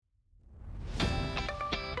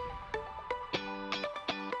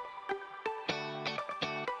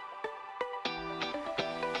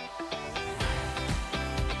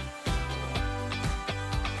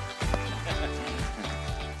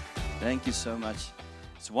Thank you so much.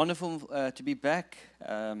 It's wonderful to be back.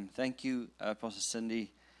 Thank you, Pastor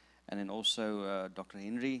Cindy, and then also Dr.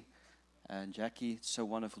 Henry and Jackie. It's so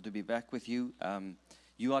wonderful to be back with you.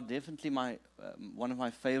 You are definitely one of my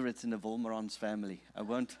favorites in the Volmerans family. I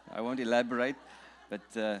won't elaborate, but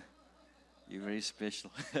you're very special.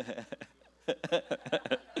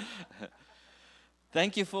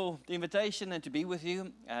 Thank you for the invitation and to be with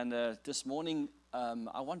you. And this morning,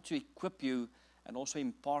 I want to equip you and also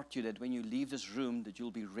impart you that when you leave this room, that you'll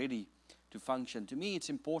be ready to function. To me, it's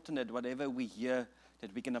important that whatever we hear,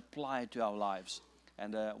 that we can apply it to our lives.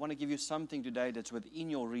 And I want to give you something today that's within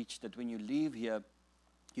your reach, that when you leave here,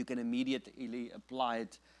 you can immediately apply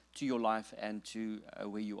it to your life and to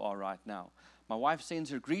where you are right now. My wife sends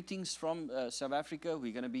her greetings from South Africa.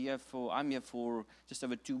 We're going to be here I'm here for just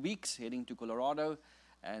over 2 weeks, heading to Colorado,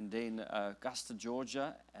 and then Augusta,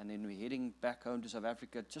 Georgia, and then we're heading back home to South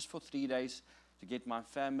Africa just for 3 days to get my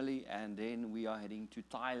family, and then we are heading to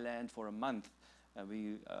Thailand for a month.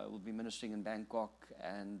 We will be ministering in Bangkok,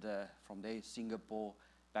 and from there, Singapore,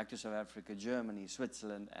 back to South Africa, Germany,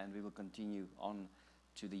 Switzerland, and we will continue on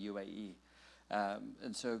to the UAE.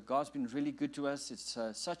 And so God's been really good to us. It's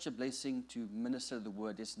such a blessing to minister the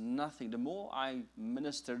word. There's nothing. The more I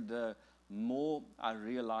minister, the more I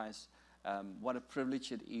realize what a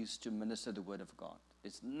privilege it is to minister the word of God.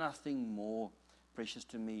 There's nothing more precious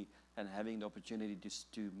to me than having the opportunity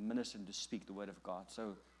to minister and to speak the word of God.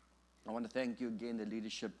 So I want to thank you again, the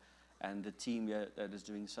leadership and the team here that is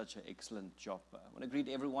doing such an excellent job. I want to greet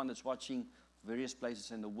everyone that's watching various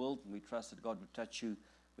places in the world, and we trust that God will touch you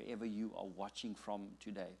wherever you are watching from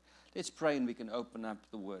today. Let's pray and we can open up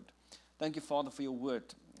the word. Thank you, Father, for your word.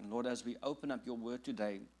 And Lord, as we open up your word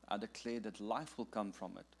today, I declare that life will come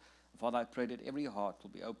from it. Father, I pray that every heart will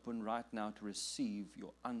be open right now to receive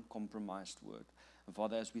your uncompromised word. And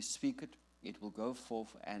Father, as we speak it, it will go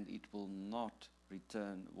forth and it will not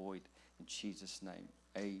return void. In Jesus' name,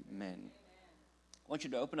 amen. I want you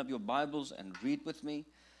to open up your Bibles and read with me.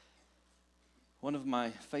 One of my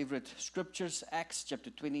favorite scriptures, Acts chapter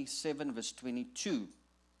 27, verse 22.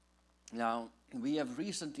 Now, we have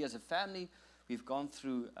recently, as a family, we've gone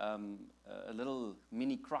through a little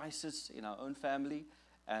mini crisis in our own family.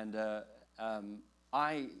 And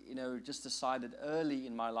I, just decided early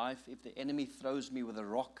in my life, if the enemy throws me with a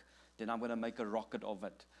rock, then I'm going to make a rocket of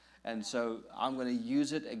it. And so I'm going to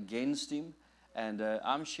use it against him. And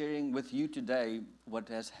I'm sharing with you today what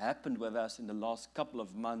has happened with us in the last couple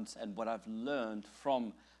of months and what I've learned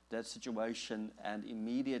from that situation. And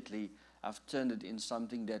immediately I've turned it in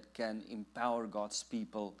something that can empower God's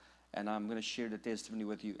people. And I'm going to share the testimony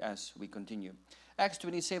with you as we continue. Acts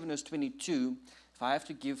 27 verse 22. If I have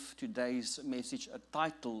to give today's message a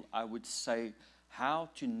title, I would say, How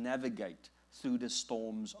to Navigate Through the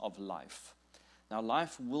Storms of Life. Now,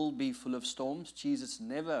 life will be full of storms. Jesus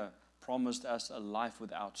never promised us a life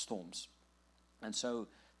without storms. And so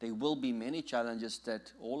there will be many challenges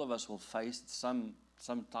that all of us will face at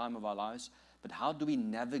some time of our lives. But how do we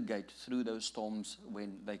navigate through those storms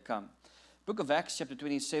when they come? Book of Acts, chapter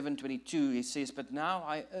 27, 22, he says, But now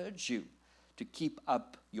I urge you to keep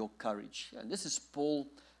up your courage. And this is Paul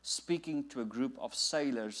speaking to a group of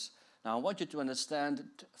sailors. Now, I want you to understand,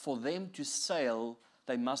 for them to sail,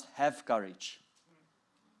 they must have courage.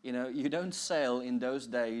 You don't sail in those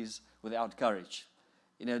days without courage.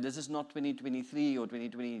 This is not 2023 or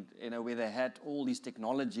 2020, where they had all these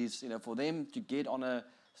technologies. For them to get on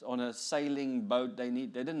a sailing boat, they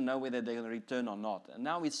didn't know whether they're going to return or not. And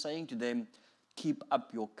now he's saying to them, keep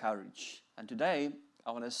up your courage. And today, I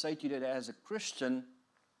want to say to you that as a Christian,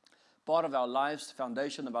 part of our lives, the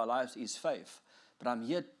foundation of our lives is faith. But I'm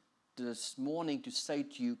here this morning to say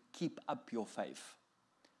to you, keep up your faith.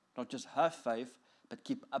 Not just have faith, but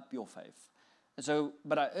keep up your faith. And so,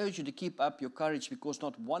 but I urge you to keep up your courage because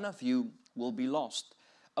not one of you will be lost.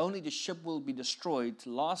 Only the ship will be destroyed.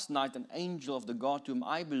 Last night, an angel of the God to whom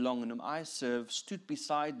I belong and whom I serve stood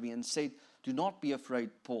beside me and said, Do not be afraid,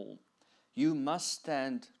 Paul. You must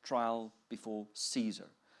stand trial before Caesar.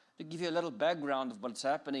 To give you a little background of what's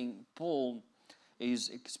happening, Paul is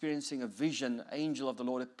experiencing a vision. An angel of the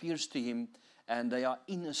Lord appears to him, and they are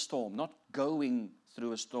in a storm, not going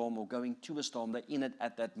through a storm or going to a storm. They're in it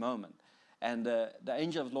at that moment. And the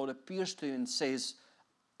angel of the Lord appears to him and says,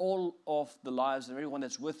 all of the lives and everyone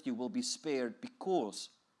that's with you will be spared because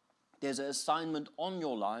there's an assignment on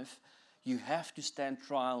your life. You have to stand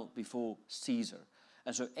trial before Caesar.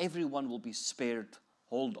 And so everyone will be spared.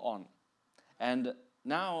 Hold on. And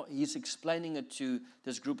now he's explaining it to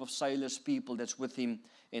this group of sailors, people that's with him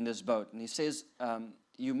in this boat. And he says,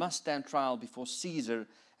 you must stand trial before Caesar,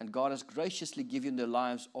 and God has graciously given the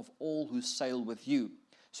lives of all who sail with you.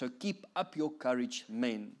 So keep up your courage,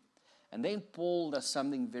 men. And then Paul does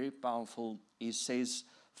something very powerful. He says,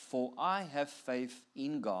 for I have faith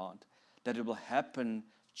in God that it will happen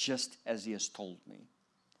just as he has told me.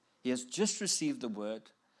 He has just received the word,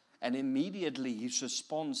 and immediately his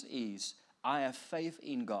response is, I have faith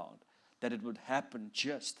in God that it would happen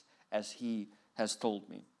just as he has told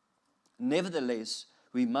me. Nevertheless,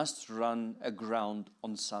 we must run aground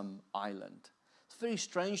on some island. It's very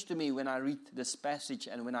strange to me when I read this passage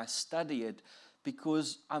and when I study it,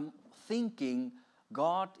 because I'm thinking,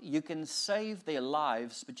 God, you can save their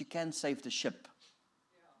lives, but you can't save the ship.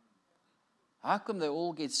 How come they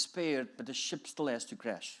all get spared, but the ship still has to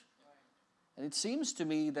crash? And it seems to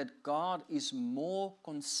me that God is more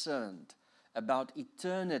concerned about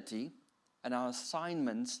eternity and our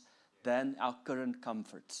assignments than our current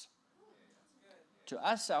comforts. To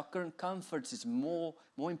us, our current comforts is more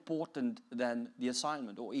important than the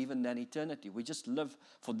assignment or even than eternity. We just live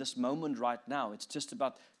for this moment right now. It's just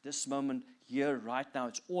about this moment here right now.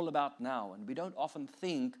 It's all about now. And we don't often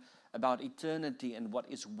think about eternity and what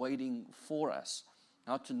is waiting for us.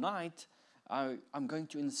 Now tonight, I'm going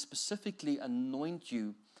to specifically anoint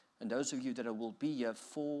you, and those of you that will be here,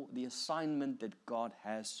 for the assignment that God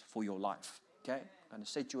has for your life. Okay? I'm going to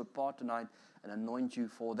set you apart tonight and anoint you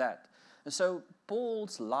for that. And so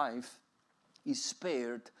Paul's life is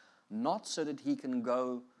spared not so that he can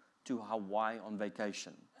go to Hawaii on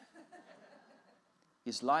vacation.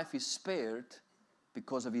 His life is spared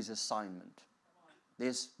because of his assignment.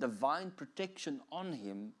 There's divine protection on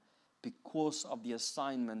him because of the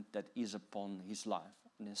assignment that is upon his life.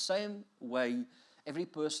 In the same way, every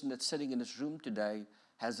person that's sitting in this room today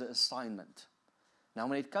has an assignment. Now,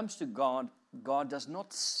 when it comes to God, God does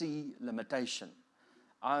not see limitation.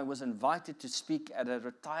 I was invited to speak at a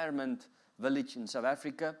retirement village in South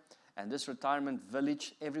Africa, and this retirement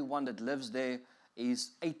village, everyone that lives there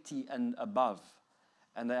is 80 and above.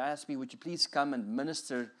 And they asked me, would you please come and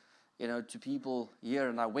minister, to people here?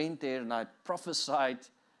 And I went there and I prophesied,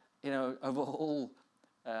 over all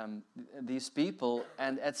these people.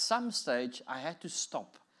 And at some stage, I had to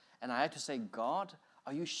stop and I had to say, God,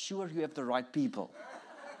 are you sure you have the right people?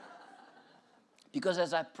 Because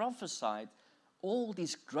as I prophesied, all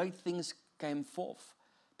these great things came forth.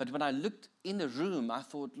 But when I looked in the room, I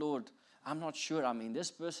thought, Lord, I'm not sure. I mean, this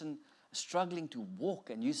person is struggling to walk,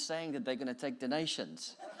 and you're saying that they're going to take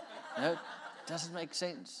donations. It doesn't make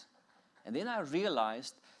sense. And then I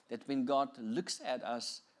realized that when God looks at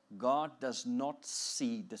us, God does not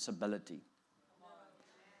see disability.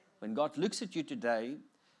 When God looks at you today,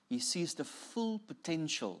 He sees the full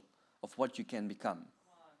potential of what you can become.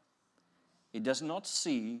 He does not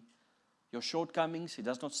see your shortcomings. He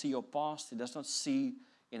does not see your past. He does not see,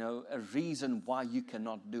 a reason why you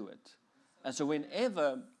cannot do it. And so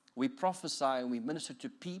whenever we prophesy and we minister to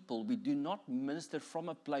people, we do not minister from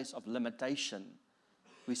a place of limitation.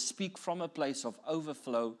 We speak from a place of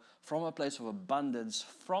overflow, from a place of abundance,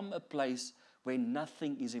 from a place where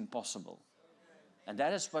nothing is impossible. And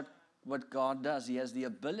that is what God does. He has the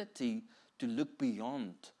ability to look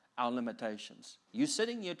beyond our limitations. You're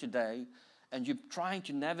sitting here today and you're trying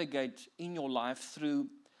to navigate in your life through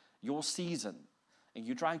your season. And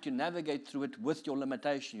you're trying to navigate through it with your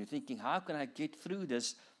limitation. You're thinking, how can I get through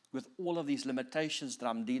this with all of these limitations that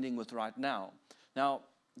I'm dealing with right now? Now,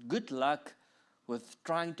 good luck with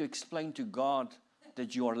trying to explain to God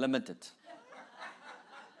that you are limited.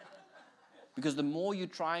 Because the more you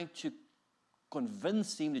try to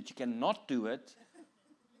convince Him that you cannot do it,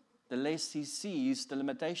 the less He sees the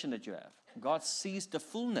limitation that you have. God sees the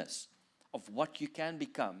fullness of what you can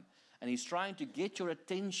become. And He's trying to get your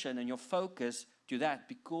attention and your focus to that,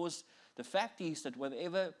 because the fact is that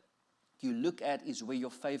whatever you look at is where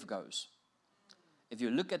your faith goes. If you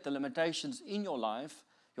look at the limitations in your life,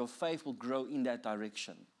 your faith will grow in that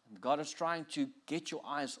direction. And God is trying to get your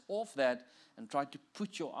eyes off that and try to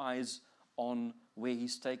put your eyes on where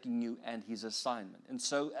He's taking you and His assignment. And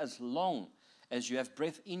so as long as you have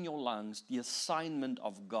breath in your lungs, the assignment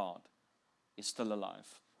of God is still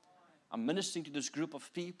alive. I'm ministering to this group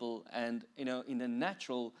of people, and in the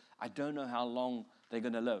natural, I don't know how long they're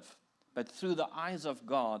going to live. But through the eyes of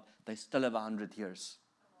God, they still have 100 years.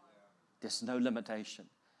 There's no limitation.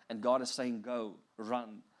 And God is saying, go,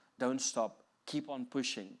 run, don't stop, keep on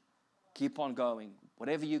pushing, keep on going.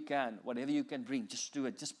 Whatever you can bring, just do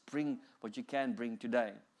it. Just bring what you can bring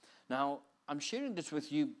today. Now, I'm sharing this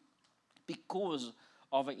with you because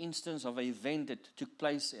of an instance of an event that took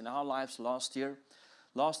place in our lives last year.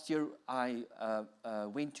 Last year, I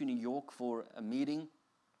went to New York for a meeting,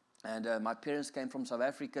 and my parents came from South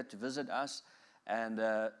Africa to visit us, and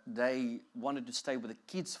they wanted to stay with the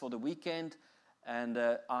kids for the weekend, And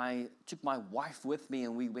I took my wife with me,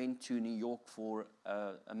 and we went to New York for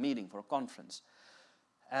a meeting, for a conference.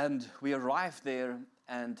 And we arrived there,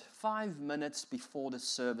 and 5 minutes before the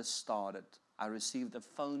service started, I received a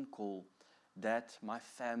phone call that my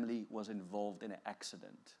family was involved in an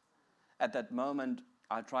accident. At that moment,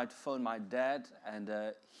 I tried to phone my dad, and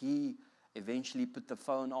he eventually put the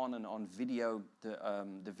phone on and on video,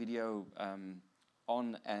 the video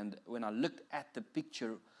on. And when I looked at the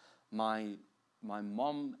picture, my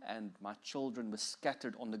mom and my children were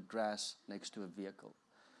scattered on the grass next to a vehicle.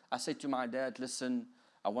 I said to my dad, listen,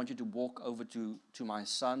 I want you to walk over to my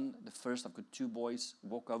son, the first. I've got 2 boys.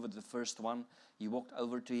 Walk over to the first one. He walked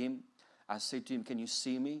over to him. I said to him, can you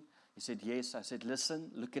see me? He said, yes. I said,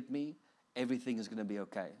 listen, look at me. Everything is going to be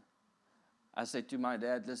okay. I said to my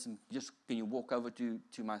dad, listen, just can you walk over to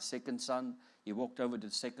my second son? He walked over to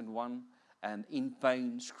the second one, and in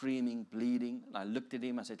pain, screaming, bleeding. And I looked at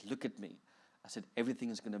him. I said, look at me. I said, everything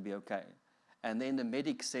is going to be okay. And then the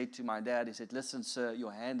medic said to my dad, he said, listen, sir,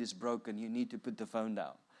 your hand is broken. You need to put the phone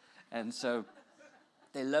down. And so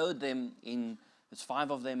they load them in, there's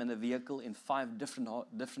 5 of them in a vehicle in 5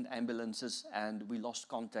 different ambulances, and we lost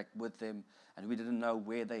contact with them, and we didn't know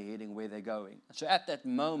where they're heading, where they're going. So at that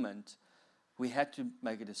moment, we had to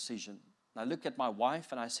make a decision. I looked at my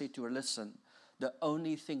wife, and I said to her, listen, the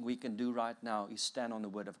only thing we can do right now is stand on the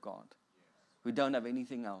Word of God. We don't have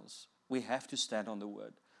anything else. We have to stand on the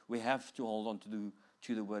Word. We have to hold on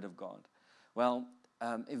to the Word of God. Well,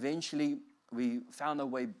 eventually we found our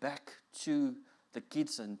way back to the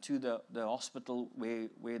kids and to the hospital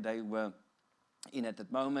where they were in at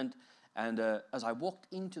that moment. And as I walked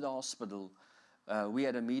into the hospital, we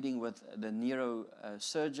had a meeting with the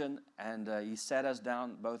neurosurgeon, and he sat us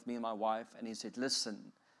down, both me and my wife, and he said,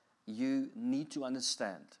 listen, you need to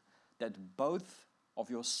understand that both of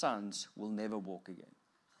your sons will never walk again.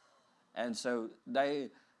 And so they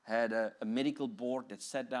had a medical board that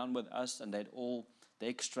sat down with us, and they had all the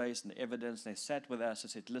x-rays and the evidence. They sat with us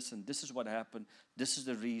and said, listen, this is what happened, this is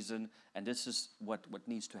the reason, and this is what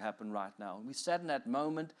needs to happen right now. And we sat in that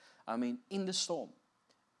moment, in the storm,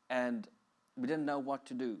 and we didn't know what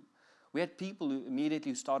to do. We had people who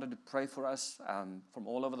immediately started to pray for us from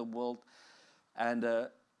all over the world. And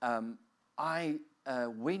I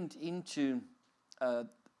went into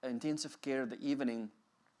intensive care the evening,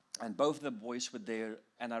 and both of the boys were there,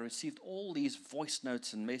 and I received all these voice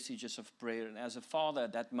notes and messages of prayer. And as a father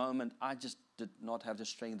at that moment, I just did not have the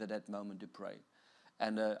strength at that moment to pray.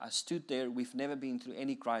 And I stood there. We've never been through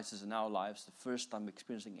any crisis in our lives, the first time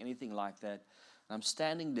experiencing anything like that. And I'm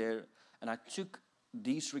standing there, and I took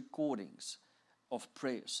these recordings of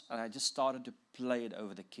prayers, and I just started to play it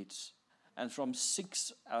over the kids. And from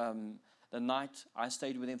 6 the night, I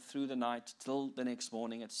stayed with them through the night till the next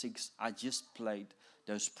morning at 6. I just played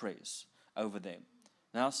those prayers over them.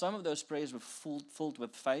 Now, some of those prayers were filled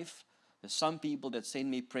with faith. There's some people that send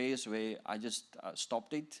me prayers where I just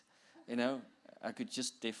stopped it. I could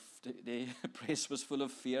just, their prayers was full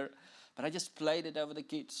of fear. But I just played it over the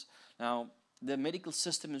kids. Now, the medical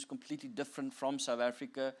system is completely different from South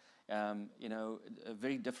Africa,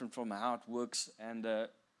 very different from how it works. And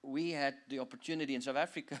we had the opportunity in South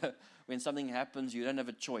Africa, when something happens, you don't have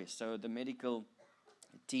a choice. So the medical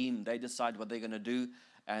team, they decide what they're going to do,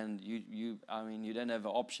 and you don't have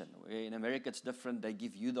an option. In America, it's different. They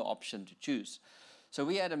give you the option to choose. So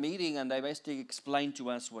we had a meeting, and they basically explained to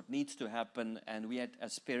us what needs to happen, and we had,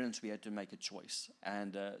 as parents, we had to make a choice.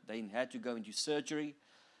 And they had to go into surgery.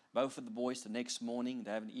 Both of the boys the next morning,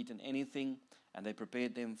 they haven't eaten anything, and they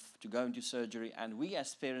prepared them to go into surgery. And we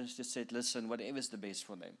as parents just said, listen, whatever is the best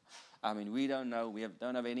for them. We don't know. We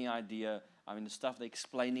don't have any idea. The stuff they're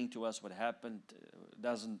explaining to us, what happened,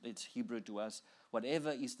 it's Hebrew to us.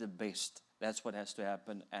 Whatever is the best, that's what has to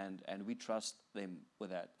happen, and we trust them with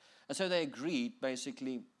that. And so they agreed,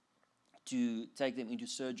 basically, to take them into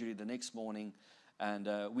surgery the next morning. And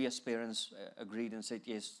we as parents agreed and said,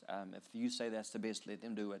 yes, if you say that's the best, let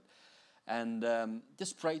them do it. And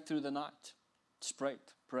just prayed through the night. Just prayed.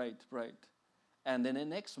 And then the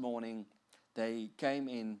next morning, they came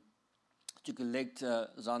in to collect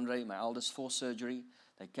Andre, my eldest, for surgery.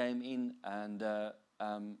 They came in, and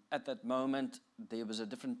at that moment, there was a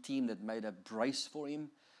different team that made a brace for him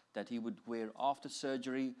that he would wear after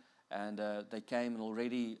surgery. And they came and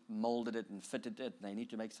already molded it and fitted it. They need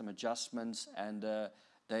to make some adjustments. And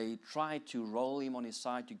they tried to roll him on his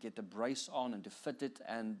side to get the brace on and to fit it.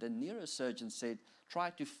 And the neurosurgeon said, try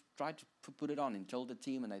to put it on. And told the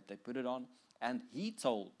team, and they put it on. And he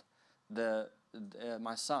told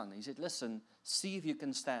my son, he said, listen, see if you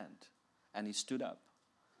can stand. And he stood up.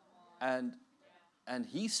 And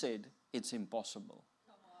he said, it's impossible.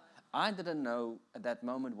 I didn't know at that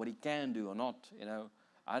moment what he can do or not.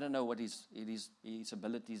 I don't know what his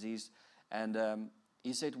abilities is. And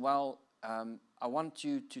he said, well, I want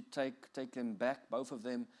you to take them back, both of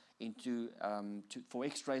them, for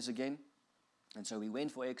x-rays again. And so we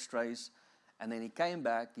went for x-rays, and then he came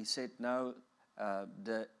back. He said, no,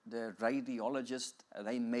 the radiologist,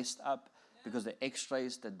 they messed up because the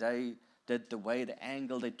x-rays that they did, the way, the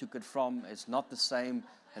angle they took it from, is not the same,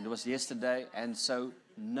 and it was yesterday, and so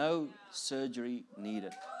no surgery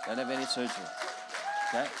needed. Don't have any surgery.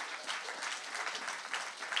 Okay?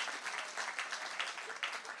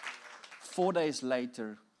 4 days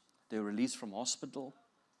later, they were released from hospital.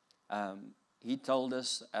 He told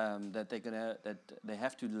us that they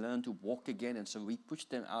have to learn to walk again, and so we pushed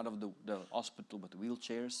them out of the hospital with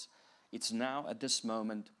wheelchairs. It's now, at this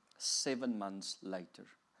moment, 7 months later.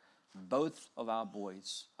 Both of our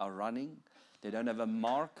boys are running. They don't have a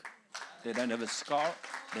mark. They don't have a scar.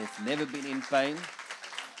 They've never been in pain.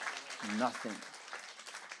 Nothing.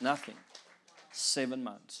 Nothing. 7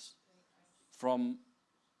 months. From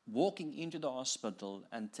walking into the hospital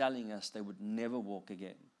and telling us they would never walk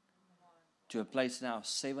again, to a place now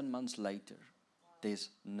 7 months later, there's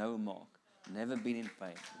no mark, never been in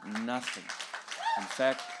pain, nothing. In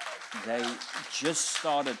fact, they just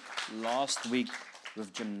started last week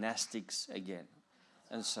with gymnastics again.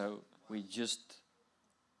 And so we just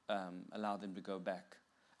allowed them to go back.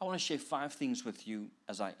 I want to share 5 things with you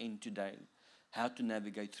as I end today, how to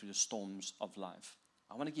navigate through the storms of life.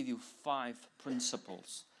 I want to give you 5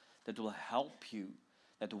 principles that will help you,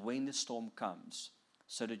 that when the storm comes,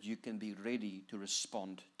 so that you can be ready to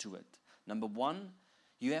respond to it. Number 1,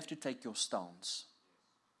 you have to take your stance.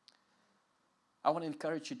 I want to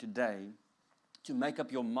encourage you today to make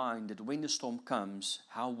up your mind that when the storm comes,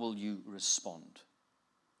 how will you respond?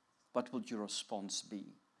 What will your response be?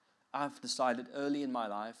 I've decided early in my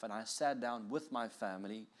life, and I sat down with my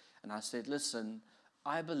family, and I said, listen,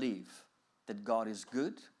 I believe that God is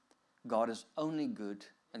good, God is only good,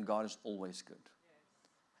 and God is always good.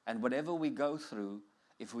 And whatever we go through,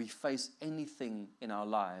 if we face anything in our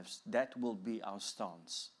lives, that will be our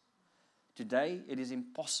stance. Today, it is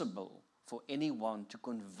impossible for anyone to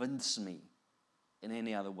convince me in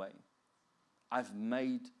any other way. I've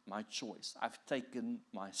made my choice. I've taken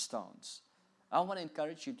my stance. I want to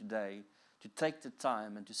encourage you today to take the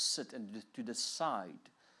time and to sit and to decide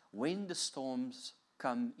when the storms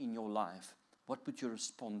come in your life, what would your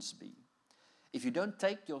response be? If you don't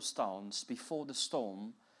take your stance before the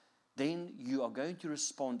storm, then you are going to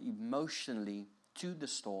respond emotionally to the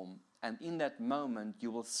storm. And in that moment,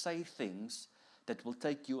 you will say things that will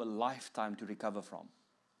take you a lifetime to recover from.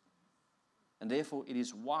 And therefore, it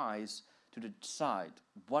is wise to decide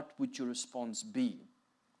what would your response be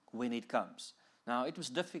when it comes. Now, it was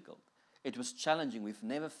difficult. It was challenging. We've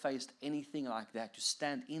never faced anything like that, to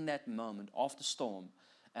stand in that moment of the storm.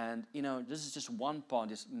 And, this is just one part.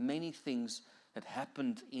 There's many things that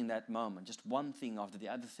happened in that moment. Just one thing after the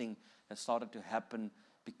other thing that started to happen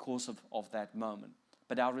because of that moment.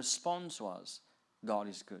 But our response was, God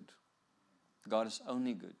is good. God is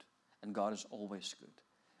only good. And God is always good.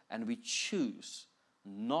 And we choose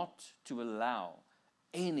not to allow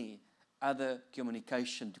any other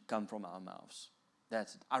communication to come from our mouths.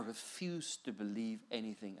 That's it. I refuse to believe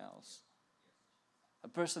anything else. A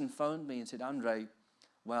person phoned me and said, Andre,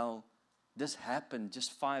 well, this happened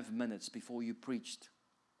just 5 minutes before you preached.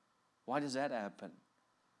 Why does that happen?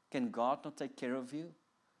 Can God not take care of you?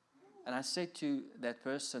 And I said to that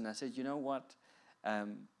person, I said, you know what?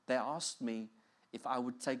 They asked me if I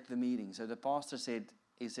would take the meeting. So the pastor said,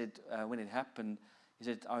 when it happened, he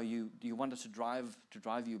said, do you want us to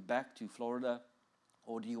drive you back to Florida?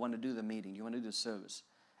 Or do you want to do the meeting? Do you want to do the service?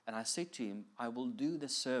 And I said to him, I will do the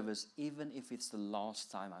service even if it's the last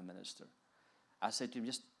time I minister. I said to him,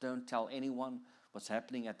 just don't tell anyone what's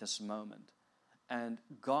happening at this moment. And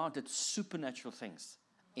God did supernatural things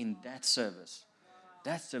in that service.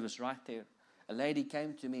 That service right there. A lady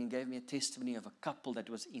came to me and gave me a testimony of a couple that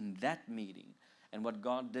was in that meeting and what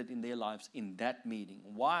God did in their lives in that meeting.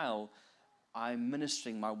 While I'm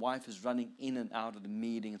ministering, my wife is running in and out of the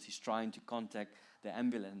meeting and she's trying to contact the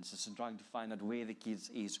ambulances and trying to find out where the kids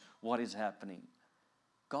is, what is happening.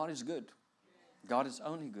 God is good. God is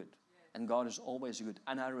only good. And God is always good.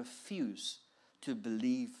 And I refuse to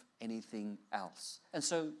believe anything else. And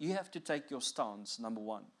so you have to take your stance, number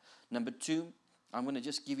 1. Number 2, I'm going to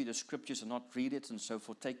just give you the scriptures and not read it. And so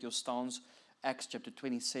take your stance. Acts chapter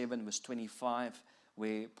 27, verse 25,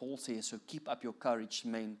 where Paul says, so keep up your courage,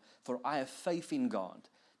 men, for I have faith in God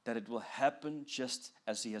that it will happen just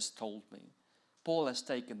as he has told me. Paul has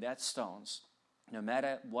taken that stance. No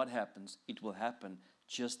matter what happens, it will happen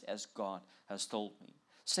just as God has told me.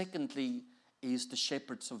 Secondly, is the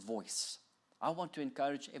shepherd's voice. I want to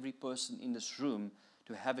encourage every person in this room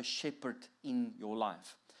to have a shepherd in your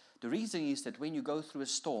life. The reason is that when you go through a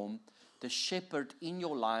storm, the shepherd in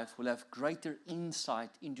your life will have greater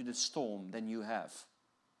insight into the storm than you have.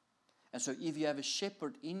 And so if you have a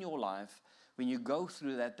shepherd in your life, when you go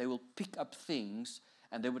through that, they will pick up things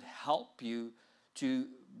and they would help you to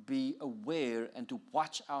be aware and to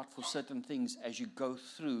watch out for certain things as you go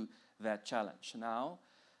through that challenge. Now,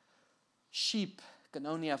 sheep can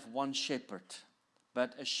only have one shepherd,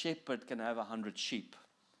 but a shepherd can have 100 sheep.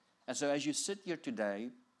 And so as you sit here today,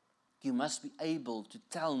 you must be able to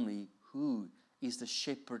tell me who is the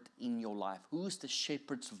shepherd in your life. Who is the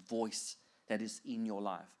shepherd's voice that is in your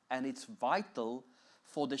life? And it's vital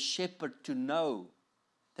for the shepherd to know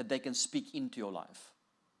that they can speak into your life.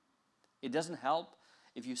 It doesn't help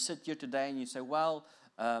if you sit here today and you say, well,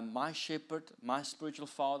 my shepherd, my spiritual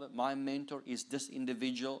father, my mentor is this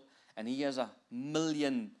individual, and he has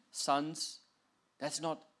 1,000,000 sons. That's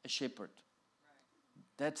not a shepherd.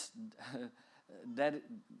 That's that.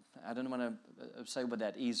 I don't want to say what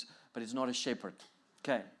that is, but it's not a shepherd.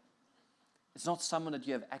 Okay, it's not someone that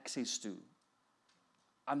you have access to.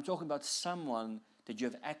 I'm talking about someone that you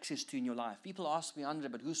have access to in your life. People ask me, Andre,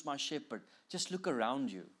 but who's my shepherd? Just look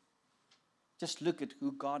around you. Just look at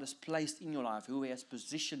who God has placed in your life, who He has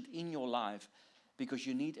positioned in your life, because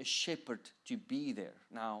you need a shepherd to be there.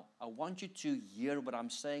 Now, I want you to hear what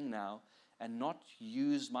I'm saying now and not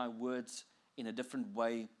use my words in a different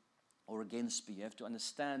way or against me. You have to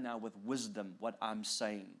understand now with wisdom what I'm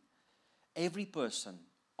saying. Every person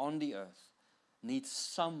on the earth needs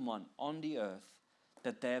someone on the earth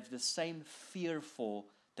that they have the same fear for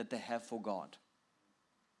that they have for God.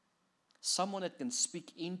 Someone that can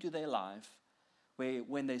speak into their life, where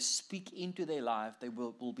when they speak into their life, they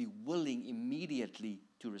will be willing immediately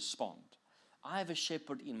to respond. I have a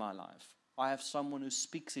shepherd in my life. I have someone who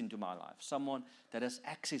speaks into my life, someone that has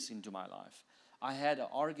access into my life. I had an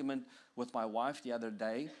argument with my wife the other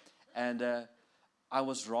day, and I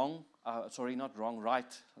was wrong.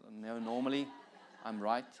 Right. No, normally I'm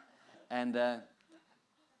right. And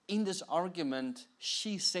in this argument,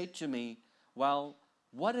 she said to me, well,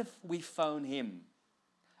 what if we phone him?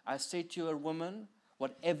 I said to her, woman,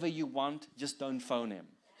 whatever you want, just don't phone him.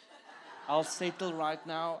 I'll settle right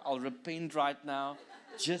now. I'll repent right now.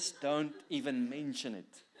 Just don't even mention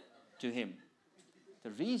it to him. The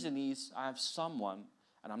reason is I have someone,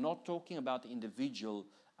 and I'm not talking about the individual,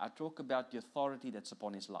 I talk about the authority that's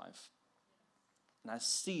upon his life. And I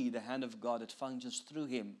see the hand of God that functions through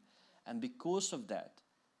him. And because of that,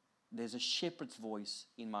 there's a shepherd's voice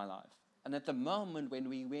in my life. And at the moment when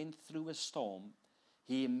we went through a storm,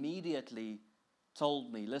 he immediately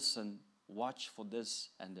told me, listen, watch for this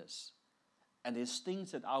and this. And there's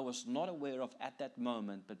things that I was not aware of at that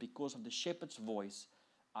moment, but because of the shepherd's voice,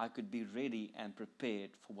 I could be ready and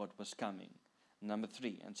prepared for what was coming. Number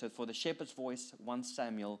 3. And so for the shepherd's voice, 1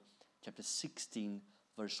 Samuel chapter 16,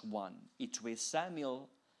 verse 1. It's where Samuel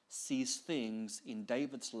sees things in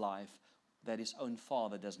David's life that his own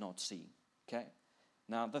father does not see. Okay?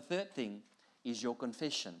 Now, the third thing is your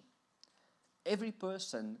confession. Every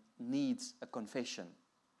person needs a confession.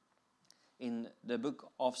 In the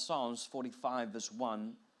book of Psalms 45 verse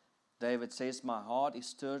 1, David says, my heart is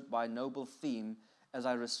stirred by a noble theme as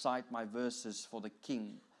I recite my verses for the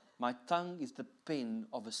king. My tongue is the pen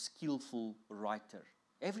of a skillful writer.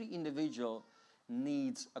 Every individual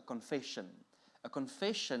needs a confession. A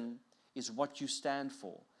confession is what you stand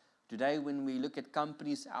for. Today when we look at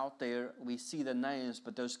companies out there, we see the names,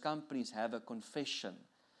 but those companies have a confession.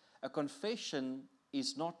 A confession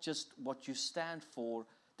is not just what you stand for.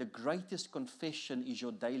 The greatest confession is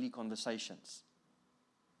your daily conversations.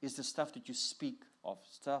 It's the stuff that you speak of,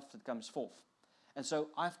 stuff that comes forth. And so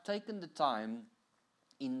I've taken the time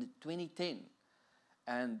in 2010,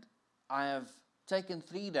 and I have taken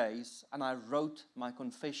 3 days and I wrote my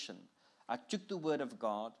confession. I took the word of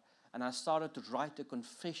God and I started to write a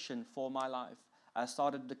confession for my life. I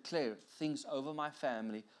started to declare things over my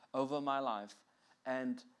family, over my life,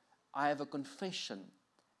 and I have a confession,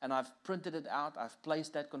 and I've printed it out. I've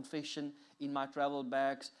placed that confession in my travel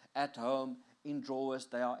bags, at home, in drawers.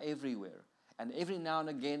 They are everywhere. And every now and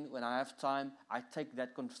again, when I have time, I take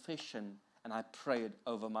that confession and I pray it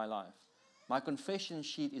over my life. My confession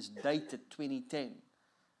sheet is dated 2010.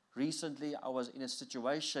 Recently, I was in a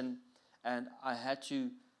situation and I had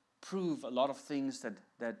to prove a lot of things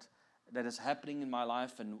that is happening in my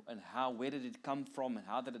life, and where did it come from and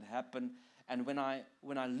how did it happen. And when I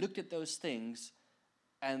looked at those things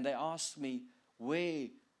and they asked me, where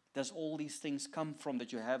does all these things come from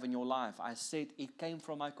that you have in your life? I said, it came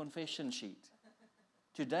from my confession sheet.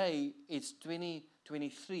 Today, it's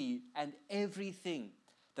 2023, and everything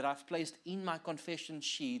that I've placed in my confession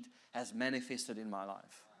sheet has manifested in my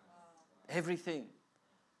life. Everything.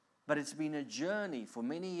 But it's been a journey for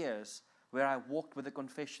many years where I walked with a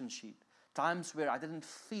confession sheet. Times where I didn't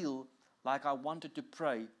feel like I wanted to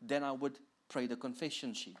pray, then I would pray the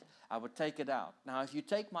confession sheet. I would take it out. Now, if you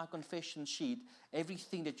take my confession sheet,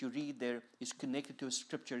 everything that you read there is connected to a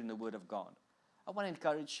scripture in the Word of God. I want to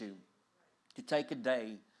encourage you to take a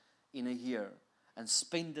day in a year and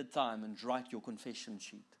spend the time and write your confession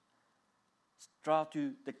sheet. Try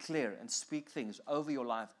to declare and speak things over your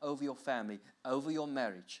life, over your family, over your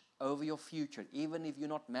marriage, over your future. Even if you're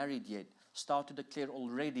not married yet, start to declare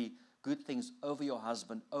already good things over your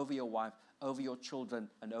husband, over your wife, over your children,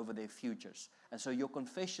 and over their futures. And so your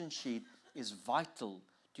confession sheet is vital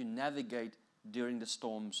to navigate during the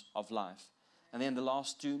storms of life. And then the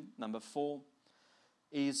last two, number 4,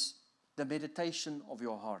 is the meditation of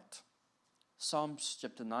your heart. Psalms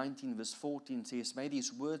chapter 19 verse 14 says, "May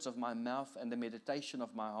these words of my mouth and the meditation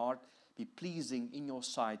of my heart be pleasing in your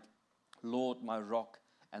sight, Lord, my rock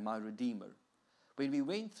and my redeemer." When we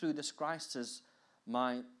went through this crisis,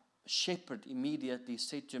 my shepherd immediately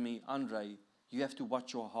said to me, "Andre, you have to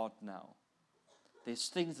watch your heart now. There's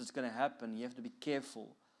things that's going to happen. You have to be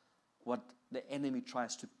careful what the enemy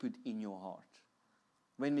tries to put in your heart."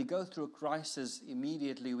 When we go through a crisis,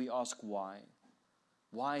 immediately we ask why.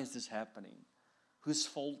 Why is this happening? Whose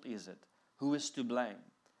fault is it? Who is to blame?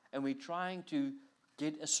 And we're trying to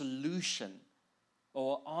get a solution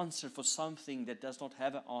or answer for something that does not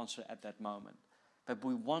have an answer at that moment. But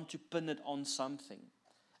we want to pin it on something.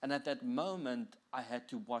 And at that moment, I had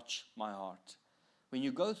to watch my heart. When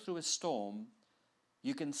you go through a storm,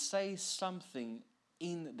 you can say something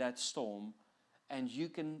in that storm, and you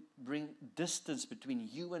can bring distance between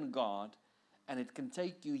you and God, and it can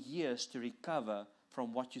take you years to recover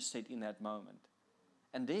from what you said in that moment.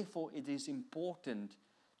 And therefore, it is important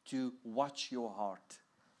to watch your heart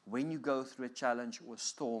when you go through a challenge or a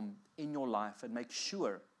storm in your life, and make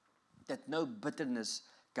sure that no bitterness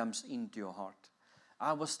comes into your heart.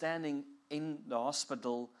 I was standing in the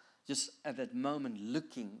hospital just at that moment,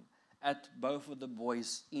 looking at both of the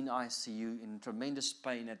boys in ICU in tremendous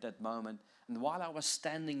pain at that moment. And while I was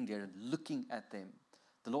standing there looking at them,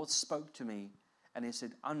 the Lord spoke to me and He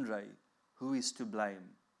said, "Andre, who is to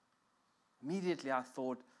blame?" Immediately I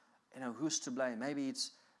thought, who's to blame? Maybe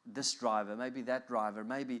it's this driver, maybe that driver,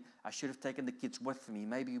 maybe I should have taken the kids with me,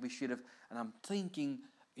 maybe we should have. And I'm thinking,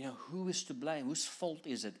 who is to blame? Whose fault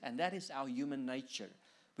is it? And that is our human nature.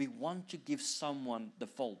 We want to give someone the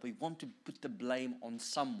fault. We want to put the blame on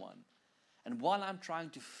someone. And while I'm trying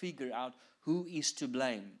to figure out who is to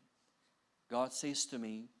blame, God says to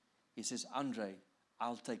me, He says, "Andre,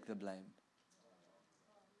 I'll take the blame."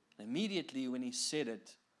 Immediately when He said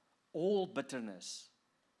it, all bitterness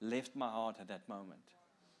left my heart at that moment.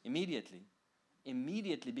 Immediately,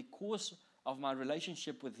 because of my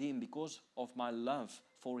relationship with Him, because of my love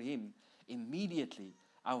for Him, immediately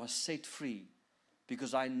I was set free,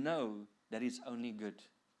 because I know that it's only good.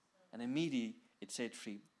 And immediately it set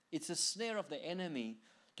free. It's a snare of the enemy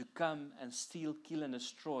to come and steal, kill, and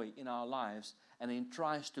destroy in our lives, and then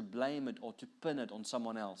tries to blame it or to pin it on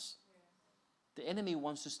someone else. The enemy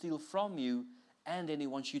wants to steal from you, and then he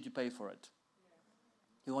wants you to pay for it.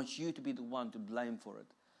 He wants you to be the one to blame for it.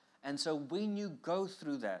 And so when you go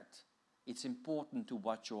through that, it's important to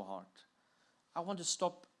watch your heart. I want to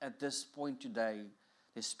stop at this point today.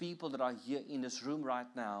 There's people that are here in this room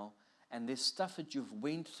right now, and there's stuff that you've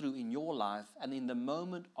went through in your life, and in the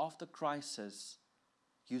moment of the crisis,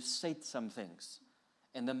 you said some things.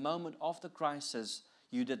 In the moment of the crisis,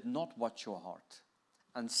 you did not watch your heart.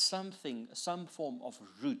 And some form of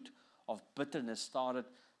root of bitterness started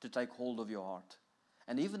to take hold of your heart.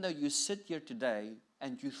 And even though you sit here today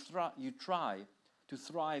and you try to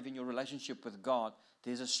thrive in your relationship with God,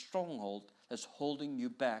 there's a stronghold that's holding you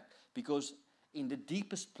back, because in the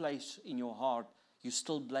deepest place in your heart, you're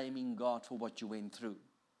still blaming God for what you went through.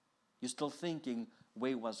 You're still thinking,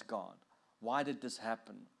 where was God? Why did this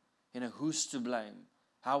happen? Who's to blame?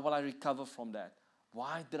 How will I recover from that?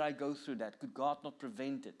 Why did I go through that? Could God not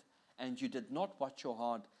prevent it? And you did not watch your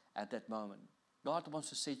heart at that moment. God wants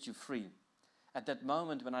to set you free. At that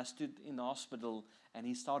moment when I stood in the hospital and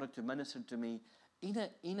He started to minister to me, in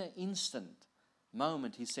an instant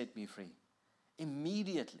moment, He set me free.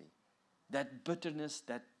 Immediately, that bitterness,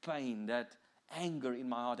 that pain, that anger in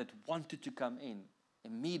my heart that wanted to come in,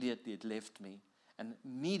 immediately it left me. And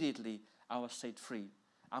immediately I was set free.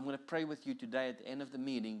 I'm going to pray with you today at the end of the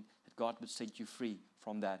meeting that God would set you free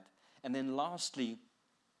from that. And then lastly,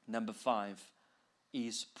 number 5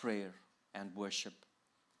 is prayer and worship.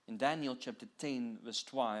 In Daniel chapter 10, verse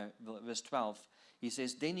 12, he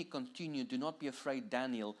says, "Then he continued, 'Do not be afraid,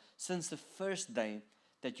 Daniel, since the first day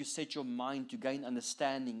that you set your mind to gain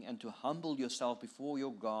understanding and to humble yourself before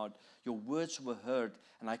your God, your words were heard,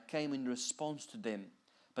 and I came in response to them.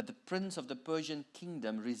 But the prince of the Persian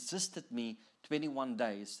kingdom resisted me 21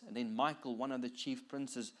 days. And then Michael, one of the chief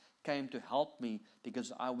princes, came to help me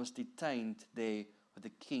because I was detained there with the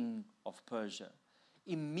king of Persia.'"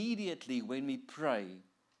 Immediately when we pray,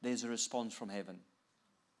 there's a response from heaven.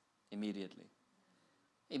 Immediately.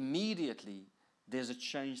 Immediately, there's a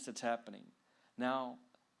change that's happening. Now,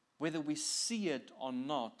 whether we see it or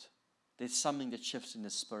not, there's something that shifts in the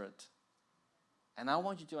spirit. And I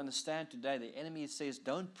want you to understand today, the enemy says,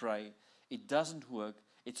 don't pray. It doesn't work.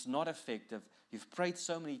 It's not effective. You've prayed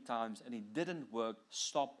so many times and it didn't work.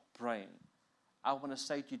 Stop praying. I want to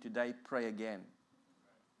say to you today, pray again.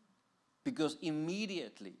 Because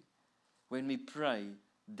immediately when we pray,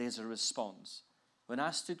 there's a response. When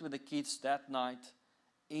I stood with the kids that night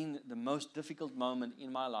in the most difficult moment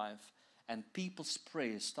in my life, and people's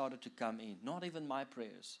prayers started to come in, not even my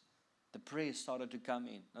prayers, the prayers started to come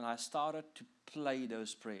in, and I started to play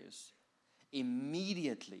those prayers.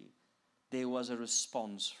 Immediately, there was a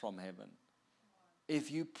response from heaven.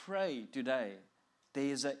 If you pray today, there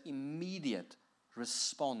is an immediate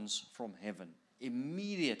response from heaven.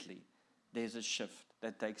 Immediately, there's a shift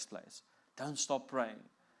that takes place. Don't stop praying.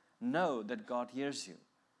 Know that God hears you.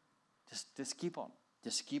 Just keep on.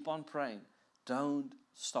 Just keep on praying. Don't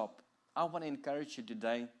stop. I want to encourage you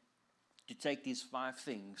today to take these 5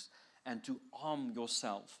 things and to arm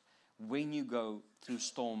yourself when you go through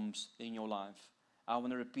storms in your life. I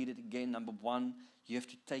want to repeat it again. Number 1, you have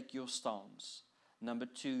to take your stance. Number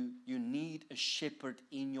 2, you need a shepherd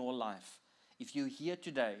in your life. If you're here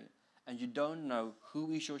today and you don't know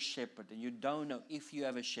who is your shepherd and you don't know if you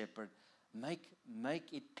have a shepherd, make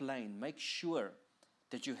it plain. Make sure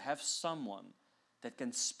that you have someone that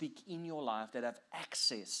can speak in your life, that have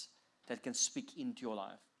access, that can speak into your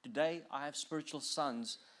life. Today, I have spiritual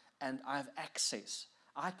sons and I have access.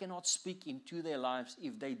 I cannot speak into their lives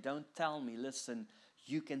if they don't tell me, listen,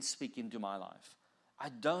 you can speak into my life. I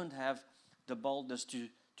don't have the boldness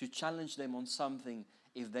to challenge them on something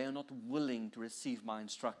if they are not willing to receive my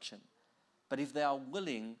instruction. But if they are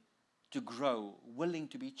willing to grow, willing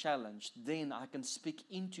to be challenged, then I can speak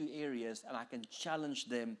into areas and I can challenge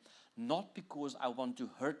them, not because I want to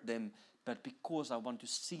hurt them, but because I want to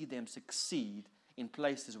see them succeed in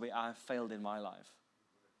places where I have failed in my life.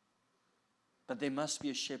 But there must be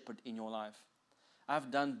a shepherd in your life.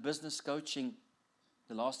 I've done business coaching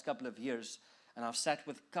the last couple of years, and I've sat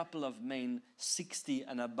with a couple of men 60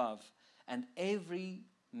 and above. And every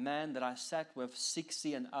man that I sat with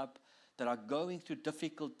 60 and up that are going through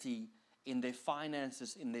difficulty in their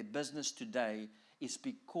finances, in their business today, is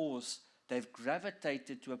because they've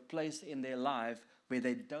gravitated to a place in their life where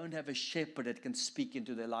they don't have a shepherd that can speak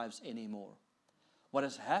into their lives anymore. What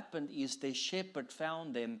has happened is their shepherd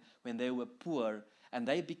found them when they were poor and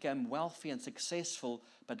they became wealthy and successful.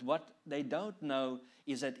 But what they don't know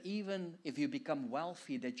is that even if you become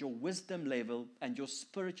wealthy, that your wisdom level and your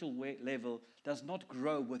spiritual level does not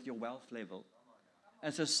grow with your wealth level.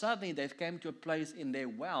 And so suddenly they've come to a place in their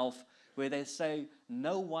wealth where they say,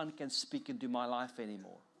 no one can speak into my life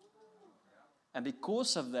anymore. And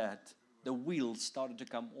because of that, the wheels started to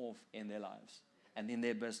come off in their lives and in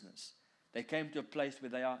their business. They came to a place where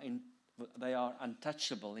they are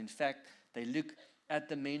untouchable. In fact, they look at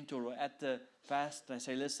the mentor or at the pastor and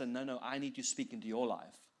say, listen, no, I need to speak into your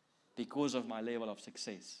life because of my level of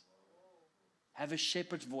success. Have a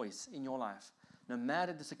shepherd's voice in your life. No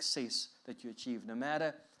matter the success that you achieve, no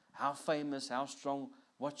matter how famous, how strong,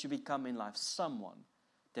 what you become in life, someone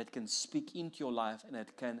that can speak into your life and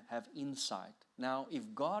that can have insight. Now,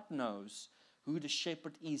 if God knows who the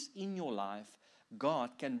shepherd is in your life,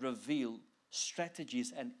 God can reveal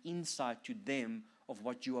strategies and insight to them of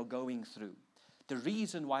what you are going through. The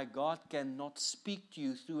reason why God cannot speak to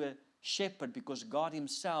you through a shepherd, because God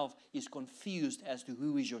himself is confused as to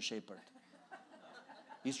who is your shepherd.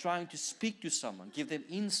 He's trying to speak to someone, give them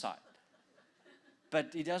insight, but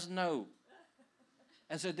he doesn't know.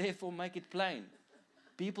 And so therefore make it plain.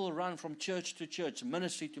 People run from church to church,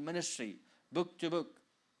 ministry to ministry, book to book.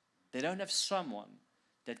 They don't have someone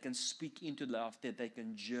that can speak into life that they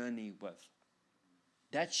can journey with.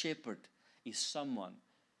 That shepherd is someone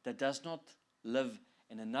that does not live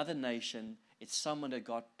in another nation. It's someone that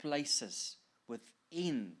God places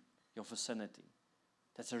within your vicinity,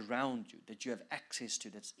 that's around you, that you have access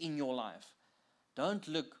to, that's in your life. Don't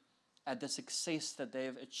look at the success that they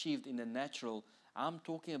have achieved in the natural. I'm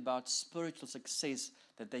talking about spiritual success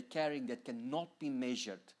that they're carrying that cannot be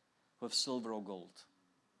measured with silver or gold.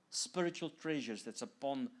 Spiritual treasures that's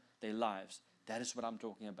upon their lives. That is what I'm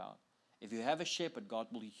talking about. If you have a shepherd, God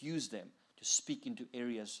will use them to speak into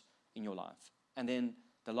areas in your life. And then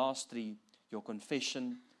the last three, your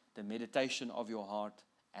confession, the meditation of your heart,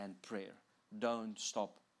 and prayer. Don't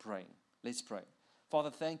stop praying. Let's pray. Father,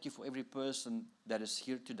 thank you for every person that is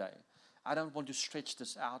here today. I don't want to stretch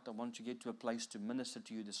this out. I want to get to a place to minister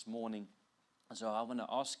to you this morning. So I want to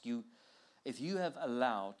ask you, if you have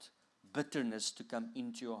allowed bitterness to come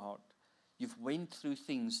into your heart, you've went through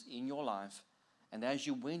things in your life, and as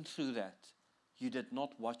you went through that, you did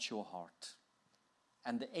not watch your heart.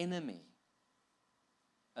 And the enemy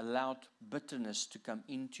allowed bitterness to come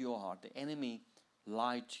into your heart. The enemy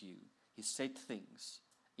lied to you. He said things.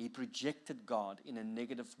 He projected God in a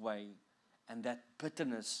negative way, and that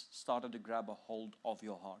bitterness started to grab a hold of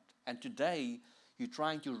your heart. And today, you're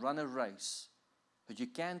trying to run a race, but you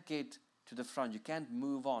can't get to the front. You can't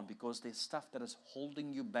move on because there's stuff that is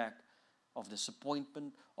holding you back, of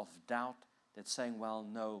disappointment, of doubt, that's saying, well,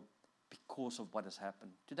 no, because of what has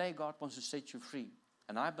happened. Today, God wants to set you free.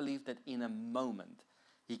 And I believe that in a moment,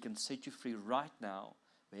 He can set you free right now,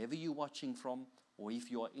 wherever you're watching from, or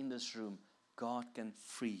if you are in this room, God can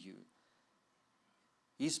free you.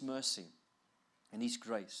 His mercy and His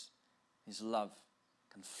grace, His love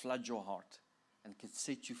can flood your heart and can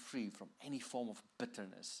set you free from any form of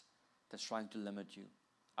bitterness that's trying to limit you.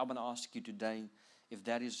 I want to ask you today, if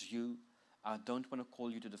that is you, I don't want to call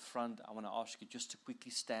you to the front. I want to ask you just to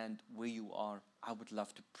quickly stand where you are. I would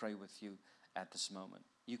love to pray with you at this moment.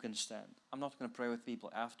 You can stand. I'm not going to pray with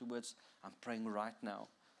people afterwards. I'm praying right now.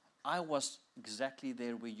 I was exactly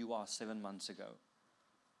there where you are 7 months ago.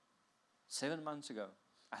 7 months ago,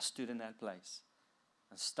 I stood in that place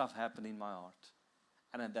and stuff happened in my heart.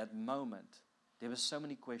 And at that moment, there were so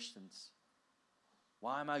many questions.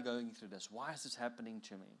 Why am I going through this? Why is this happening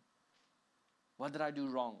to me? What did I do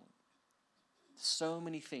wrong? So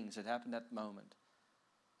many things that happened at that moment.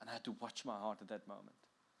 And I had to watch my heart at that moment.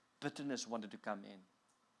 Bitterness wanted to come in.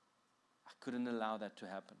 I couldn't allow that to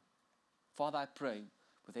happen. Father, I pray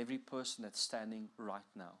with every person that's standing right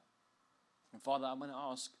now. And Father, I'm going to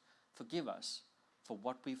ask, forgive us for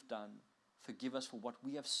what we've done. Forgive us for what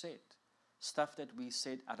we have said. Stuff that we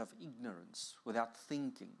said out of ignorance, without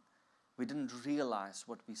thinking. We didn't realize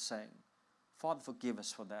what we're saying. Father, forgive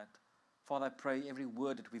us for that. Father, I pray every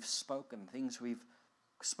word that we've spoken, things we've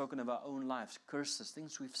spoken of our own lives, curses,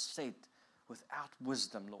 things we've said without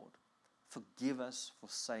wisdom, Lord. Forgive us for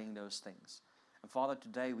saying those things. And Father,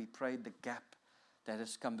 today we pray the gap that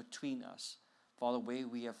has come between us. Father, where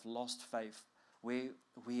we have lost faith, where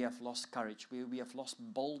we have lost courage, where we have lost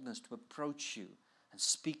boldness to approach you and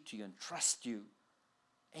speak to you and trust you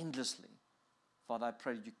endlessly. Father, I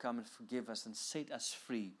pray that you come and forgive us and set us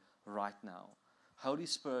free right now. Holy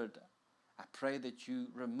Spirit, I pray that you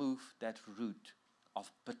remove that root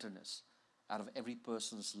of bitterness out of every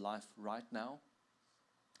person's life right now.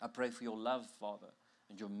 I pray for your love, Father,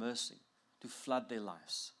 and your mercy to flood their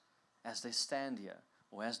lives as they stand here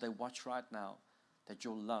or as they watch right now, that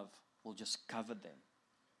your love will just cover them.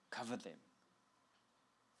 Cover them.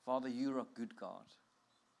 Father, you are a good God.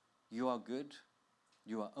 You are good.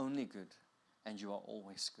 You are only good. And you are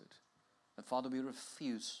always good. And Father, we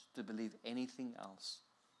refuse to believe anything else.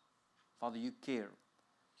 Father, you care.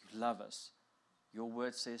 You love us. Your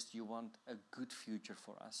word says you want a good future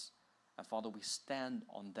for us. And Father, we stand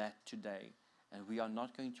on that today. And we are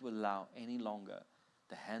not going to allow any longer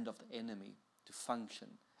the hand of the enemy to function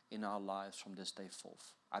in our lives from this day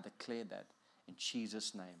forth. I declare that in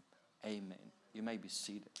Jesus' name. Amen. You may be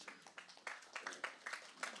seated.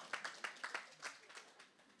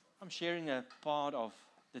 I'm sharing a part of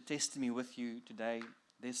the testimony with you today.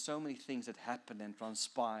 There's so many things that happened and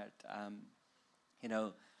transpired.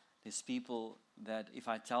 There's people that if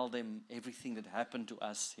I tell them everything that happened to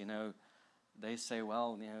us, they say,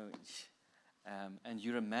 well, and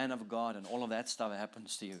you're a man of God and all of that stuff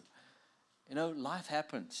happens to you. Life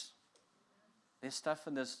happens. There's stuff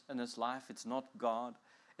in this life. It's not God.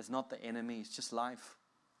 It's not the enemy. It's just life.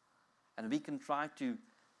 And we can try to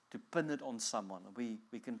pin it on someone.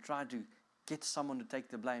 We can try to get someone to take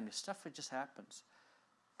the blame. The stuff that just happens.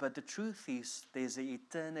 But the truth is, there's an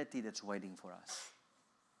eternity that's waiting for us.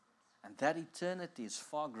 And that eternity is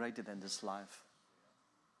far greater than this life.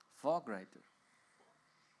 Far greater.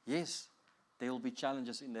 Yes, there will be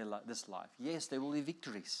challenges in this life. Yes, there will be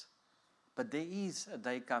victories. But there is a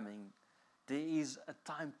day coming. There is a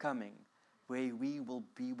time coming where we will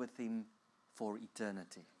be with Him for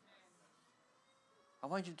eternity. I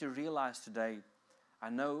want you to realize today, I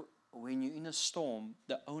know when you're in a storm,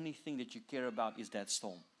 the only thing that you care about is that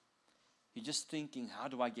storm. You're just thinking, how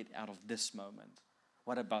do I get out of this moment?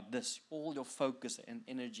 What about this? All your focus and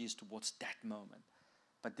energy is towards that moment.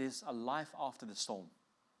 But there's a life after the storm.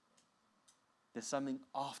 There's something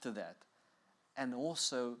after that. And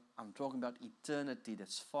also, I'm talking about eternity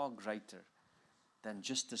that's far greater than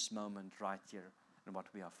just this moment right here and what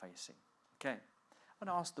we are facing. Okay. I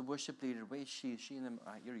want to ask the worship leader, where is she? Is she in the,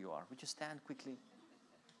 here you are. Would you stand quickly?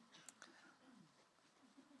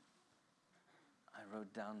 I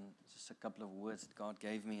wrote down just a couple of words that God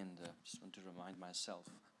gave me, and just want to remind myself.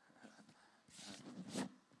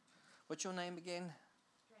 What's your name again?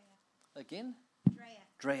 Drea. Again?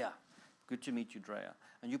 Drea. Good to meet you, Drea.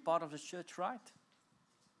 And you're part of the church, right?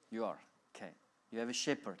 You are. Okay. You have a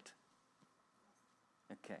shepherd.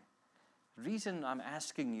 Okay. The reason I'm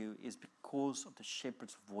asking you is because of the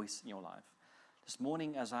shepherd's voice in your life. This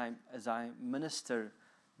morning, as I minister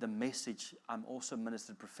the message, I'm also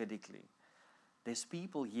ministered prophetically. There's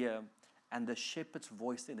people here, and the shepherd's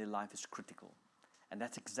voice in their life is critical. And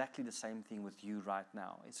that's exactly the same thing with you right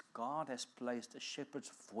now. It's God has placed a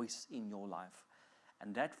shepherd's voice in your life.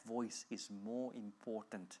 And that voice is more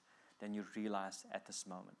important than you realize at this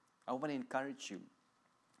moment. I want to encourage you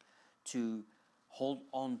to hold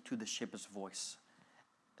on to the shepherd's voice.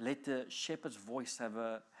 Let the shepherd's voice have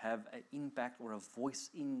an impact or a voice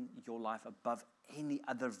in your life above any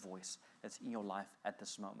other voice that's in your life at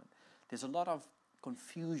this moment. There's a lot of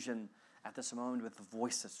confusion at this moment with the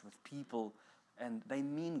voices, with people, and they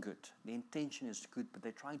mean good. The intention is good, but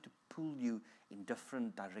they're trying to pull you in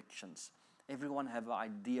different directions. Everyone have an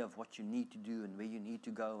idea of what you need to do and where you need to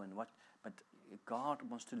go and what, but God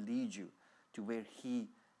wants to lead you to where He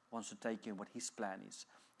wants to take you and what His plan is.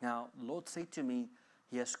 Now, the Lord said to me,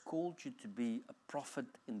 He has called you to be a prophet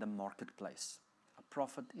in the marketplace. A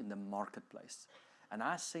prophet in the marketplace. And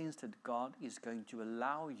I sense that God is going to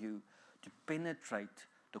allow you to penetrate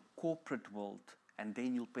the corporate world, and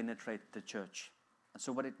then you'll penetrate the church. And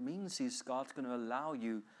so what it means is God's going to allow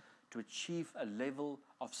you to achieve a level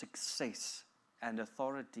of success and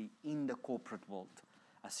authority in the corporate world.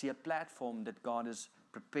 I see a platform that God is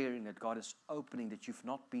preparing, that God is opening, that you've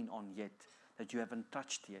not been on yet, that you haven't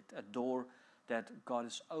touched yet. A door that God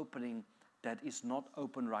is opening that is not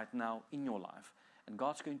open right now in your life. And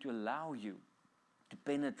God's going to allow you to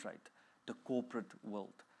penetrate the corporate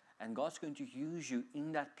world. And God's going to use you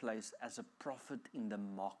in that place as a prophet in the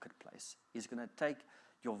marketplace. He's going to take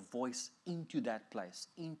your voice into that place,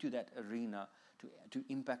 into that arena, to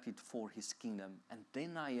impact it for His kingdom. And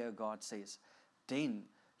then I hear God says, then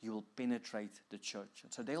you will penetrate the church.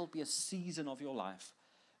 And so there will be a season of your life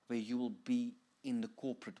where you will be in the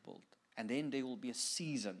corporate world. And then there will be a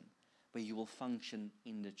season where you will function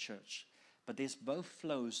in the church. But there's both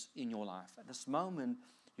flows in your life. At this moment,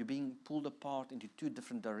 you're being pulled apart into two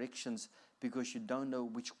different directions because you don't know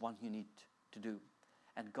which one you need to do.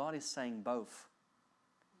 And God is saying both.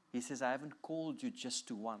 He says, I haven't called you just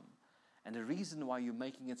to one. And the reason why you're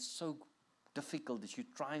making it so difficult is you're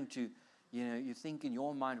trying to, you think in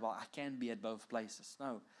your mind, well, I can be at both places.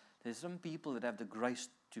 No, there's some people that have the grace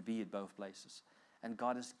to be at both places. And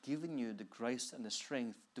God has given you the grace and the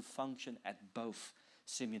strength to function at both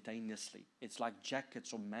simultaneously. It's like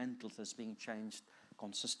jackets or mantles that's being changed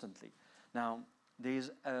consistently. Now,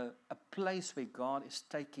 there's a place where God is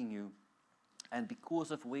taking you, and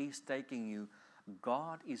because of where He's taking you,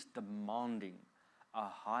 God is demanding a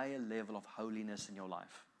higher level of holiness in your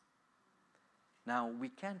life. Now, we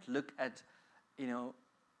can't look at,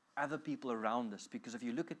 other people around us, because if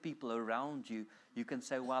you look at people around you, you can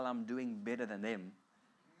say, well, I'm doing better than them.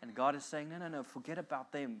 And God is saying, no, forget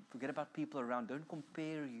about them. Forget about people around. Don't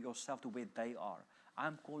compare yourself to where they are.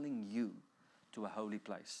 I'm calling you to a holy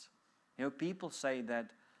place. People say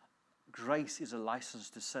that grace is a license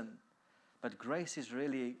to sin, but grace is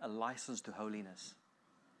really a license to holiness.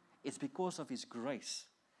 It's because of His grace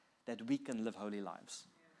that we can live holy lives.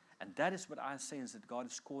 And that is what I sense that God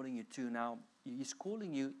is calling you to now. He's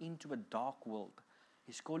calling you into a dark world.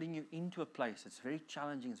 He's calling you into a place that's very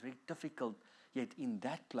challenging, it's very difficult, yet in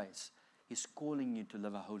that place, He's calling you to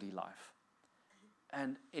live a holy life.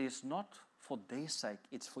 And it is not for their sake,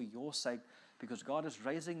 it's for your sake, because God is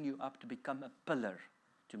raising you up to become a pillar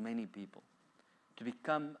to many people, to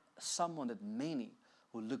become someone that many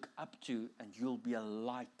will look up to, and you'll be a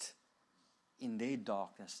light in their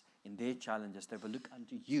darkness, in their challenges. They will look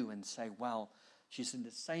unto you and say, well, she's in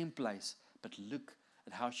the same place, but look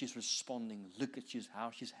at how she's responding. Look at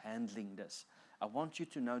how she's handling this. I want you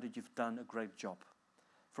to know that you've done a great job.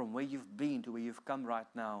 From where you've been to where you've come right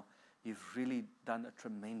now, you've really done a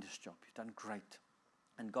tremendous job. You've done great.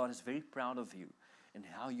 And God is very proud of you and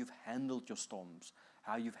how you've handled your storms,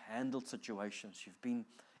 how you've handled situations. You've been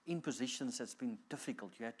in positions that's been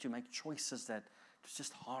difficult. You had to make choices that it's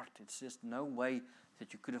just hard. It's just no way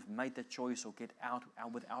that you could have made that choice or get out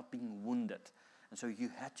without being wounded. And so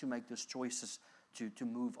you had to make those choices to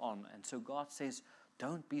move on. And so God says,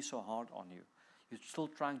 don't be so hard on you. You're still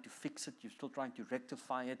trying to fix it. You're still trying to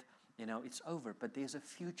rectify it. It's over. But there's a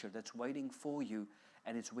future that's waiting for you,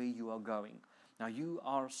 and it's where you are going. Now, you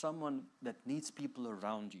are someone that needs people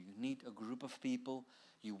around you. You need a group of people.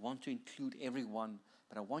 You want to include everyone.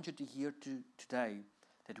 But I want you to hear today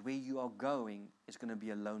that where you are going is going to be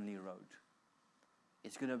a lonely road.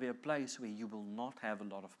 It's going to be a place where you will not have a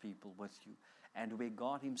lot of people with you, and where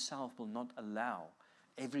God Himself will not allow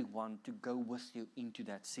everyone to go with you into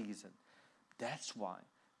that season. That's why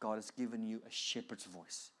God has given you a shepherd's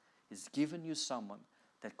voice. He's given you someone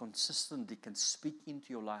that consistently can speak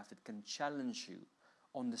into your life, that can challenge you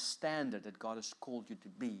on the standard that God has called you to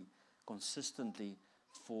be consistently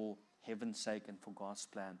for heaven's sake and for God's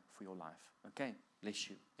plan for your life. Okay, bless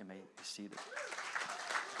you. You may be seated.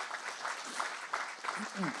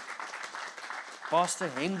 Pastor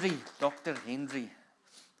Henry, Dr. Henry,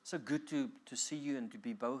 so good to see you and to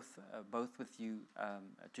be both with you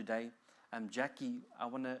today. Jackie, I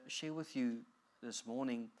want to share with you this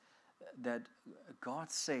morning that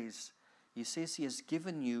God says, He says He has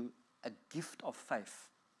given you a gift of faith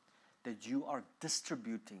that you are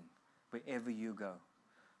distributing wherever you go.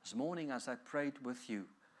 This morning as I prayed with you,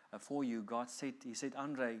 for you, God said, He said,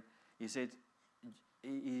 Andre, He said,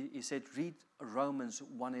 read Romans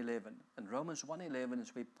 1:11. And Romans 1:11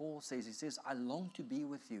 is where Paul says, he says, I long to be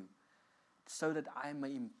with you so that I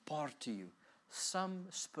may impart to you some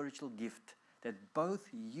spiritual gift that both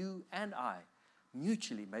you and I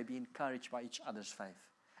mutually may be encouraged by each other's faith.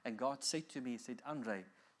 And God said to me, He said, Andre,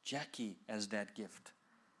 Jackie has that gift.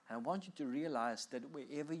 And I want you to realize that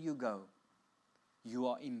wherever you go, you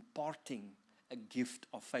are imparting a gift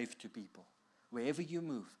of faith to people. Wherever you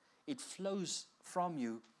move, it flows from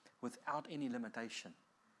you without any limitation.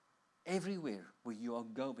 Everywhere where you are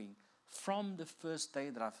going, from the first day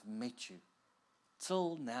that I've met you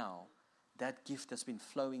till now, that gift has been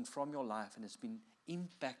flowing from your life and it's been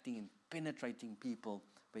impacting and penetrating people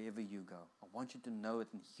wherever you go. I want you to know it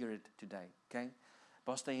and hear it today, okay?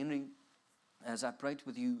 Pastor Henry, as I prayed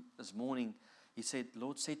with you this morning, he said,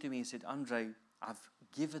 Lord said to me, He said, Andre, I've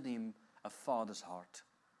given him a father's heart.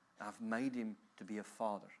 I've made him to be a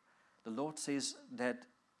father. The Lord says that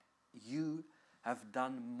you have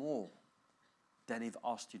done more than He's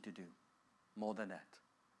asked you to do. More than that.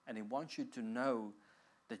 And He wants you to know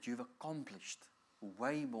that you've accomplished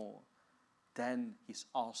way more than He's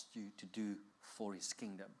asked you to do for His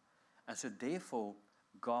kingdom. And so therefore,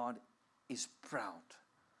 God is proud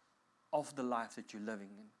of the life that you're living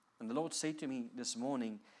in. And the Lord said to me this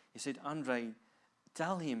morning, He said, Andre,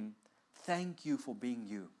 tell him, thank you for being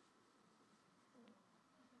you.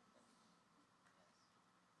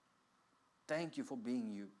 Thank you for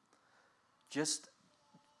being you. Just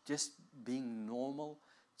being normal,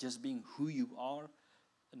 just being who you are,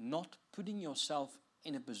 not putting yourself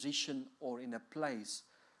in a position or in a place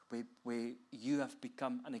where you have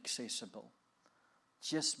become inaccessible.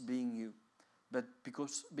 Just being you. But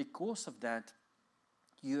because of that,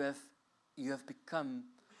 you have become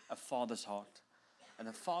a father's heart. And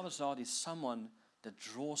a father's heart is someone that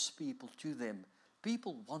draws people to them.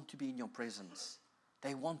 People want to be in your presence.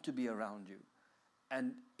 They want to be around you.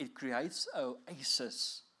 And it creates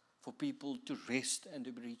oasis for people to rest and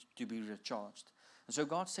to be recharged. And so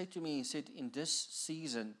God said to me, He said, in this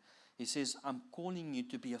season, He says, I'm calling you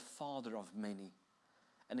to be a father of many.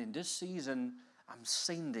 And in this season, I'm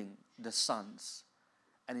sending the sons.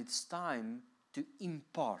 And it's time to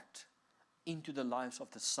impart into the lives of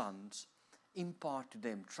the sons. Impart to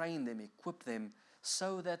them, train them, equip them,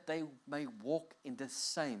 so that they may walk in the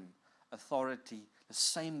same authority, the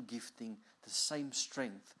same gifting, the same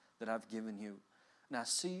strength that I've given you. Now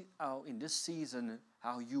see how in this season,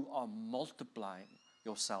 how you are multiplying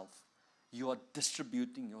yourself. You are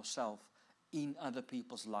distributing yourself in other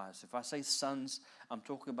people's lives. If I say sons, I'm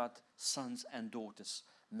talking about sons and daughters,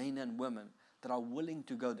 men and women that are willing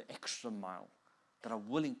to go the extra mile, that are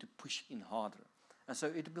willing to push in harder. And so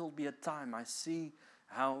it will be a time, I see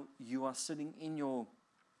how you are sitting in your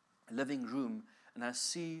living room, and I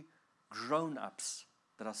see grown-ups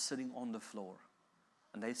that are sitting on the floor.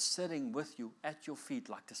 And they're sitting with you at your feet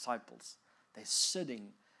like disciples. They're sitting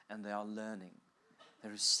and they are learning.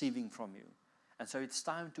 They're receiving from you. And so it's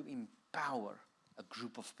time to empower a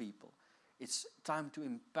group of people. It's time to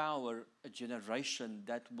empower a generation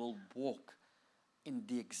that will walk in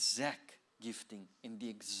the exact gifting, in the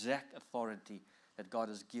exact authority that God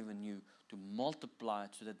has given you to multiply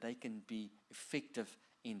it so that they can be effective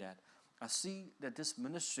in that. I see that this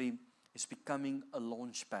ministry is becoming a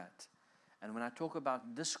launch pad. And when I talk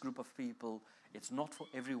about this group of people, it's not for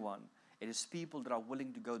everyone. It is people that are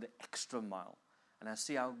willing to go the extra mile. And I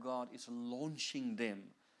see how God is launching them,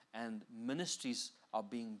 and ministries are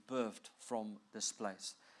being birthed from this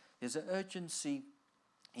place. There's an urgency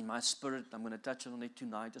in my spirit, I'm going to touch on it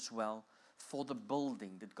tonight as well, for the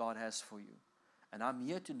building that God has for you. And I'm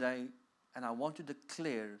here today, and I want to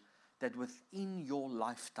declare that within your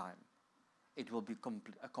lifetime, it will be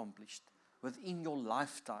accomplished. Within your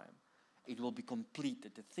lifetime, it will be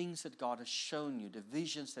completed. The things that God has shown you, the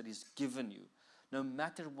visions that He's given you, no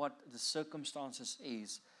matter what the circumstances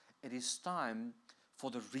is, it is time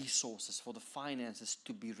for the resources, for the finances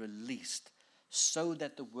to be released so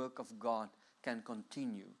that the work of God can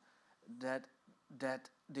continue. That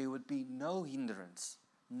there would be no hindrance,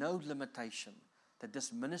 no limitation, that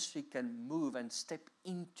this ministry can move and step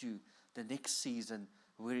into the next season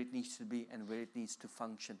where it needs to be and where it needs to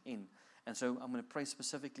function in. And so I'm going to pray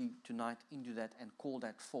specifically tonight into that and call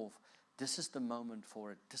that forth. This is the moment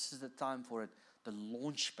for it. This is the time for it. The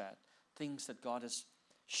launch pad, things that God has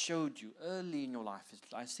showed you early in your life.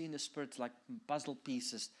 I see in the Spirit like puzzle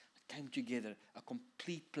pieces that came together, a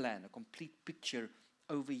complete plan, a complete picture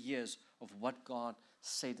over years of what God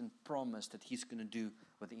said and promised that He's going to do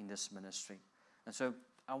within this ministry. And so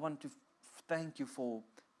I want to thank you for,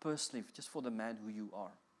 personally, just for the man who you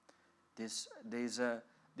are. There's a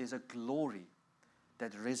glory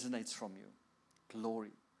that resonates from you.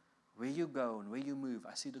 Glory. Where you go and where you move,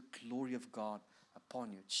 I see the glory of God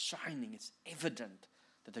upon you. It's shining. It's evident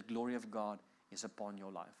that the glory of God is upon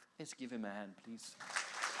your life. Let's give Him a hand, please.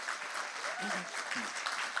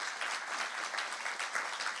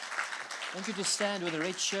 I want you to stand with a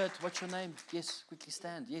red shirt. What's your name? Yes, quickly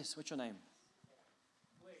stand. Yes, what's your name?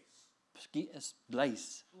 Blaze.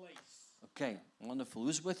 Blaze. Okay, wonderful.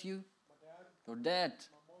 Who's with you? My dad. Your dad.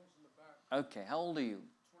 My mom's in the back. Okay, how old are you?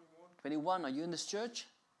 21. 21. Are you in this church?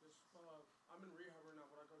 I'm in rehab right now,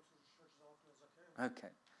 but I go to the church as often as I can.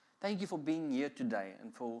 Okay. Thank you for being here today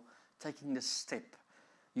and for taking this step.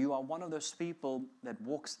 You are one of those people that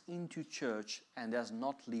walks into church and does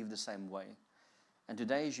not leave the same way. And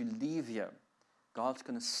today as you leave here, God's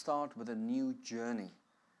going to start with a new journey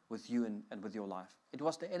with you and with your life. It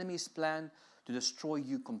was the enemy's plan to destroy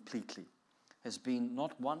you completely. There's been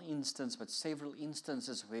not one instance, but several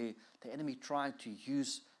instances where the enemy tried to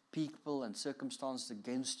use people and circumstances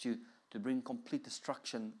against you to bring complete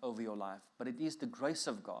destruction over your life. But it is the grace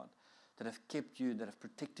of God that have kept you, that have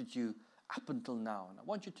protected you up until now. And I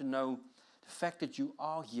want you to know the fact that you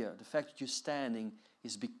are here, the fact that you're standing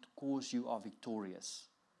is because you are victorious.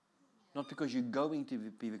 Not because you're going to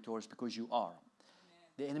be victorious, because you are.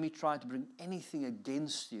 The enemy tried to bring anything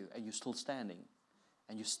against you and you're still standing.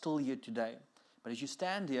 And you're still here today. But as you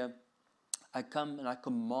stand here, I come and I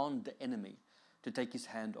command the enemy to take his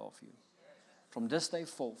hand off you. From this day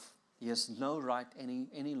forth, he has no right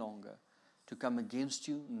any longer to come against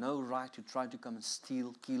you, no right to try to come and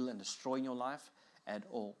steal, kill, and destroy your life at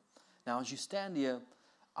all. Now, as you stand here,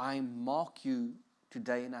 I mark you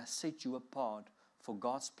today and I set you apart for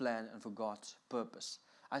God's plan and for God's purpose.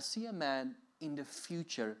 I see a man in the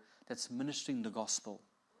future that's ministering the gospel.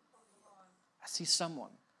 I see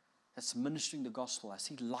someone that's ministering the gospel. I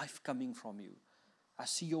see life coming from you. I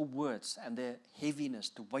see your words and the heaviness,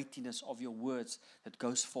 the weightiness of your words that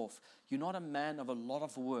goes forth. You're not a man of a lot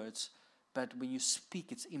of words, but when you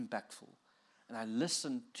speak, it's impactful. And I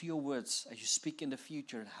listen to your words as you speak in the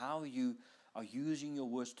future and how you are using your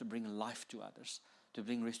words to bring life to others, to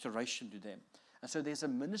bring restoration to them. And so there's a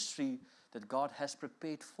ministry that God has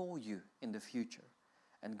prepared for you in the future.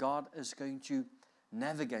 And God is going to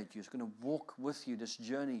navigate you. He's going to walk with you this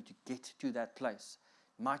journey to get to that place.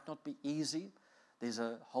 It might not be easy. There's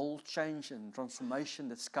a whole change and transformation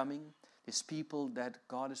that's coming. There's people that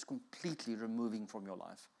God is completely removing from your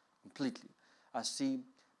life. Completely. I see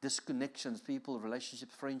disconnections, people,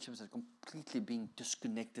 relationships, friendships are completely being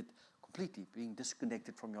disconnected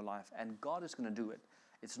from your life. And God is going to do it.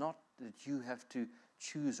 It's not that you have to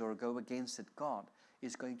choose or go against it. God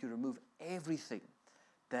is going to remove everything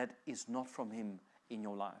that is not from Him in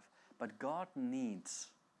your life. But God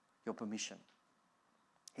needs your permission.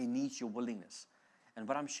 He needs your willingness. And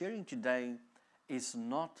what I'm sharing today is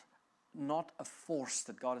not a force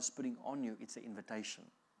that God is putting on you. It's an invitation.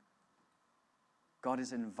 God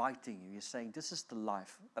is inviting you. He's saying, this is the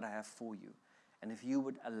life that I have for you. And if you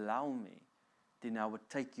would allow me, then I would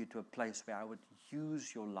take you to a place where I would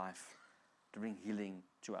use your life to bring healing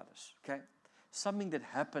to others. Okay? Something that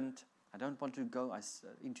happened I don't want to go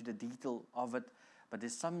into the detail of it, but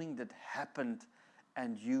there's something that happened,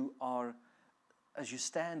 and you are, as you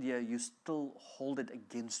stand here, you still hold it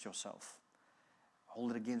against yourself.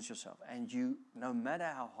 Hold it against yourself. And you, no matter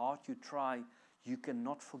how hard you try, you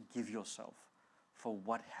cannot forgive yourself for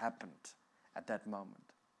what happened at that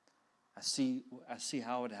moment. I see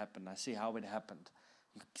how it happened. I see how it happened.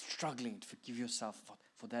 You're struggling to forgive yourself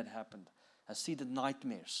for that happened. I see the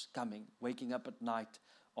nightmares coming, waking up at night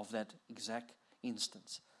of that exact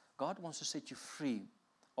instance. God wants to set you free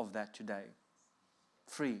of that today.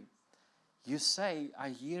 Free. You say, I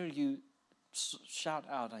hear you shout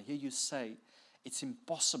out, I hear you say, it's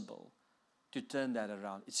impossible to turn that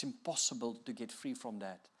around. It's impossible to get free from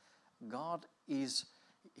that. God is,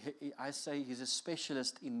 I say, He's a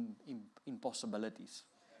specialist in impossibilities.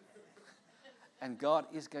 And God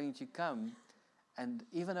is going to come, and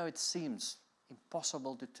even though it seems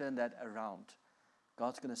impossible to turn that around,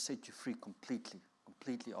 God's going to set you free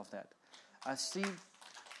completely of that. I see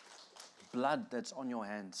blood that's on your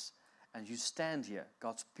hands, and you stand here.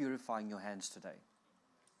 God's purifying your hands today.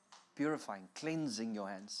 Purifying, cleansing your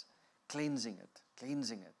hands, cleansing it.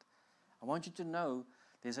 I want you to know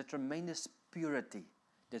there's a tremendous purity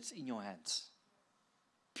that's in your hands.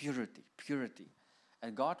 Purity.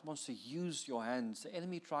 And God wants to use your hands. The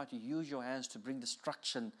enemy tried to use your hands to bring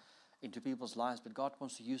destruction into people's lives, but God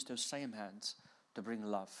wants to use those same hands to bring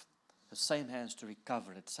love, the same hands to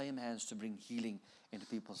recover it, same hands to bring healing into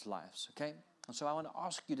people's lives, okay? And so I want to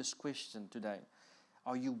ask you this question today.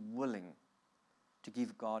 Are you willing to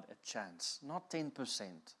give God a chance? Not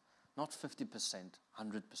 10%, not 50%,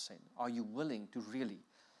 100%. Are you willing to really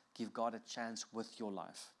give God a chance with your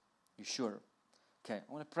life? You sure? Okay,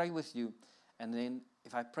 I want to pray with you, and then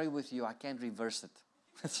if I pray with you, I can't reverse it.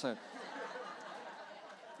 So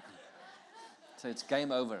it's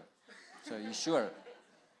game over. So you sure?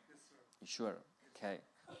 You sure? Okay.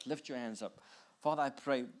 Lift your hands up. Father, I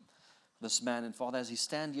pray this man, and Father, as he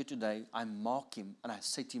stands here today, I mark him and I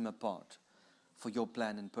set him apart for your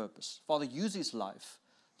plan and purpose. Father, use his life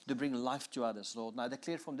to bring life to others, Lord. And I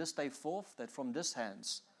declare from this day forth that from this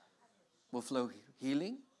hands will flow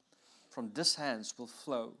healing. From this hands will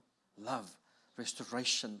flow love,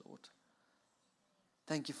 restoration, Lord.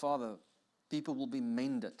 Thank you, Father. People will be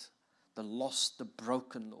mended, the lost, the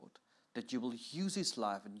broken, Lord. That you will use his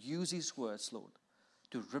life and use his words, Lord,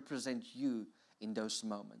 to represent you in those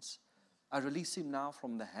moments. I release him now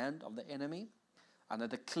from the hand of the enemy, and I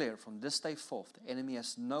declare from this day forth, the enemy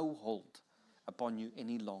has no hold upon you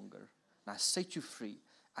any longer. And I set you free.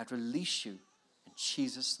 I release you in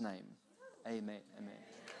Jesus' name. Amen. Amen.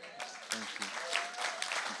 Thank you.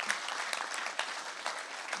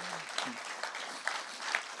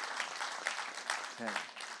 Okay.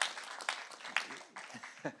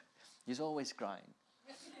 He's always crying.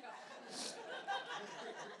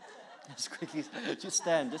 Just quickly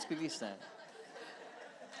stand.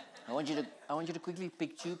 I want you to quickly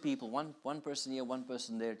pick two people, one person here, one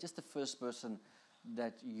person there. Just the first person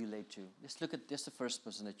that you relate to. Just look at just the first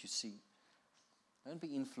person that you see. Don't be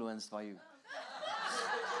influenced by you.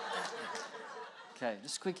 Okay,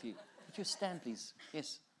 just quickly. Would you stand, please?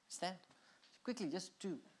 Yes, stand. Quickly, just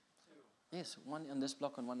two. Yes, one on this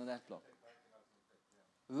block and one on that block.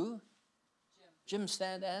 Who? Jim,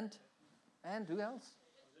 stand, and who else?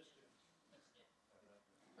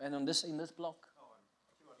 And on this, in this block?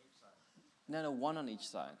 No, one on each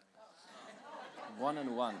side. One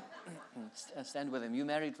and one. Stand with him. You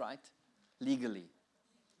married, right? Legally.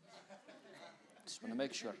 Just want to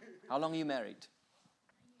make sure. How long are you married?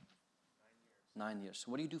 9 years.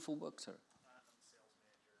 What do you do for work, sir? I'm a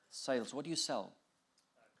sales manager. Sales. What do you sell?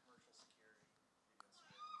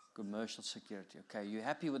 Commercial security. Commercial security. Okay. You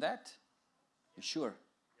happy with that? You sure? Oh,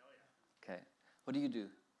 yeah. Okay. What do you do? I am the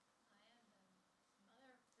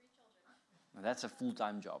mother of 3 children. Well, that's a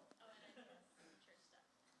full-time job. Oh, and church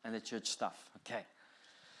stuff. And the church stuff. Okay.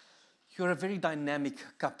 You're a very dynamic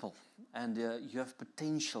couple, and you have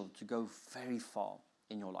potential to go very far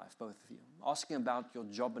in your life, both of you. Asking about your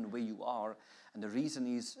job and where you are, and the reason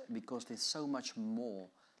is because there's so much more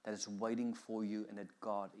that is waiting for you and that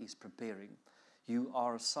God is preparing. You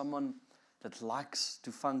are someone that likes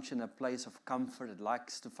to function in a place of comfort, that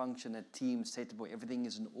likes to function in a team setup where everything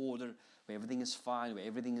is in order, where everything is fine, where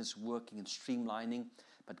everything is working and streamlining.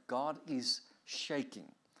 But God is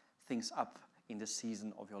shaking things up in the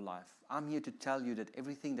season of your life. I'm here to tell you that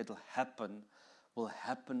everything that will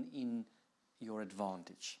happen in your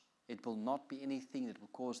advantage. It will not be anything that will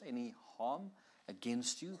cause any harm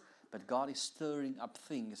against you, but God is stirring up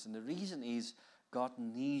things. And the reason is God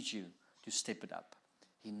needs you to step it up.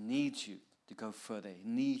 He needs you to go further. He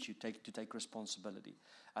needs you to take responsibility.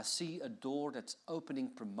 I see a door that's opening,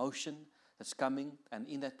 promotion that's coming, and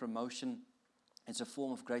in that promotion, it's a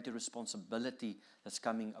form of greater responsibility that's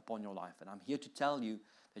coming upon your life. And I'm here to tell you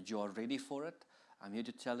that you are ready for it. I'm here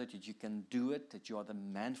to tell you that you can do it, that you are the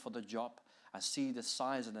man for the job. I see the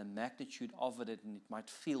size and the magnitude of it, and it might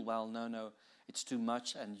feel, well, no, it's too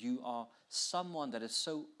much. And you are someone that is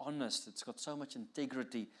so honest, it's got so much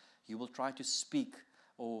integrity. You will try to speak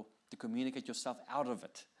or to communicate yourself out of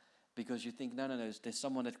it because you think, no, there's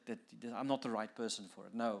someone that I'm not the right person for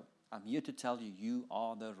it. No, I'm here to tell you, you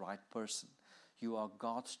are the right person. You are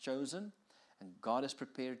God's chosen, and God has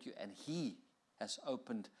prepared you, and He has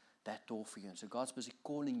opened that door for you. And so God's busy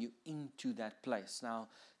calling you into that place. Now,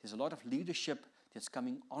 there's a lot of leadership that's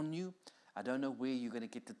coming on you. I don't know where you're going to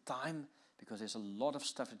get the time because there's a lot of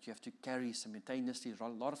stuff that you have to carry simultaneously, a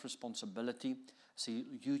lot of responsibility. I see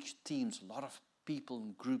huge teams, a lot of people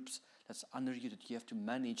and groups that's under you that you have to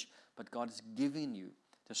manage, but God is giving you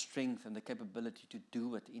the strength and the capability to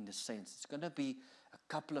do it in the sense. It's going to be a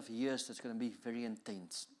couple of years that's going to be very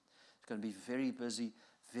intense. It's going to be very busy,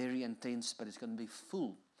 very intense, but it's going to be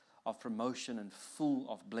full of promotion and full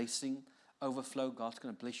of blessing, overflow. God's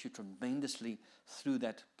going to bless you tremendously through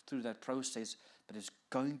that process, but it's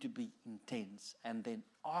going to be intense. And then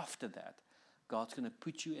after that, God's going to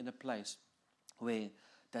put you in a place where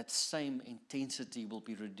that same intensity will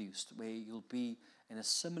be reduced, where you'll be in a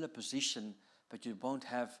similar position, but you won't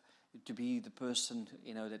have to be the person,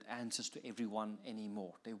 that answers to everyone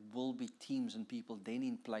anymore. There will be teams and people then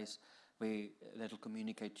in place where that'll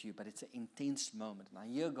communicate to you, but it's an intense moment. And I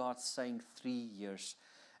hear God saying 3 years.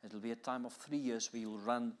 It'll be a time of 3 years where you'll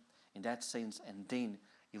run in that sense, and then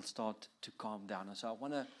you'll start to calm down. And so I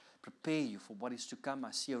want to prepare you for what is to come.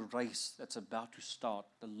 I see a race that's about to start.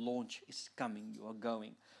 The launch is coming. You are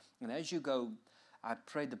going. And as you go, I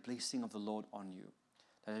pray the blessing of the Lord on you.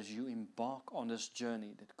 That as you embark on this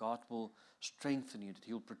journey, that God will strengthen you, that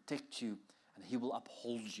He will protect you, and He will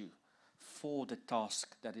uphold you for the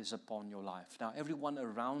task that is upon your life. Now, everyone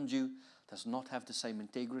around you does not have the same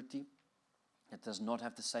integrity. It does not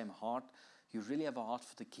have the same heart. You really have a heart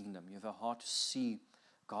for the kingdom. You have a heart to see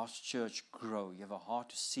God's church grow. You have a heart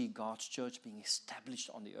to see God's church being established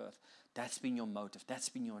on the earth. That's been your motive. That's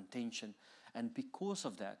been your intention. And because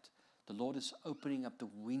of that, the Lord is opening up the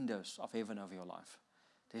windows of heaven over your life.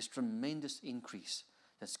 There's tremendous increase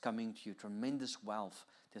that's coming to you, tremendous wealth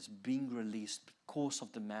that's being released because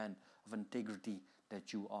of the man of integrity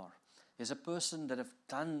that you are. There's a person that have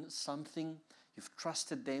done something, you've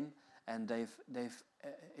trusted them, and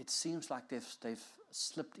it seems like they've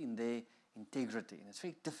slipped in their integrity. And it's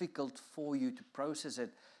very difficult for you to process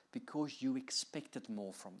it because you expected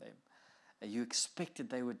more from them. You expected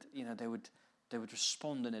they would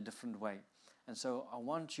respond in a different way. And so I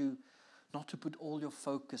want you not to put all your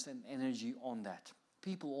focus and energy on that.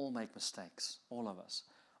 People all make mistakes, all of us.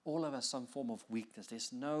 All of us some form of weakness.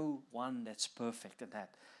 There's no one that's perfect at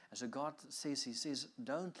that. And so God says, He says,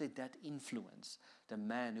 don't let that influence the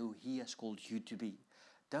man who He has called you to be.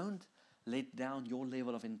 Don't let down your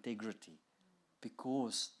level of integrity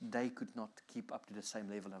because they could not keep up to the same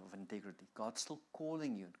level of integrity. God's still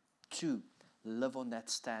calling you to live on that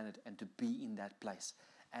standard and to be in that place.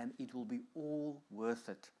 And it will be all worth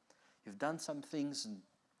it. You've done some things and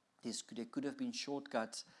there could have been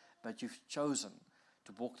shortcuts, but you've chosen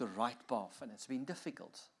to walk the right path, and it's been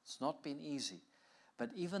difficult. It's not been easy. But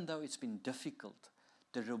even though it's been difficult,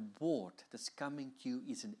 the reward that's coming to you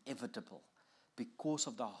is inevitable because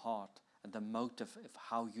of the heart and the motive of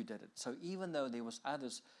how you did it. So even though there was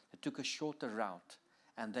others that took a shorter route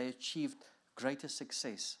and they achieved greater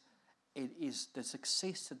success, it is the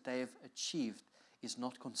success that they have achieved is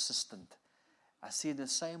not consistent. I see it the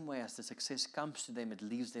same way as the success comes to them, it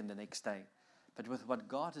leaves them the next day. But with what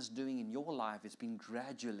God is doing in your life, it's been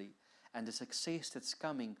gradually. And the success that's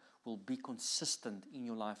coming will be consistent in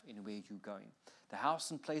your life and where you're going. The house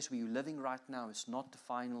and place where you're living right now is not the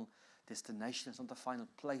final destination. It's not the final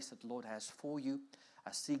place that the Lord has for you.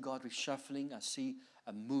 I see God reshuffling. I see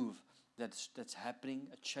a move that's happening,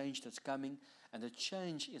 a change that's coming. And the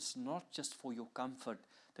change is not just for your comfort.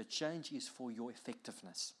 The change is for your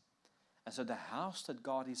effectiveness. And so the house that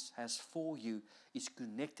God has for you is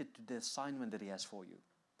connected to the assignment that He has for you.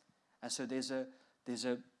 And so there's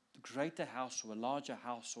a greater house or a larger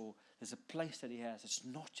house, or there's a place that He has.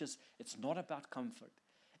 It's not about comfort.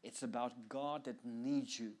 It's about God that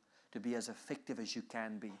needs you to be as effective as you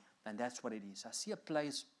can be. And that's what it is. I see a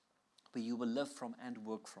place where you will live from and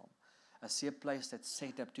work from. I see a place that's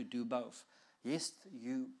set up to do both. Yes,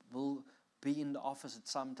 you will be in the office at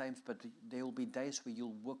some times, but there will be days where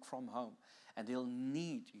you'll work from home. And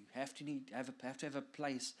you have to have a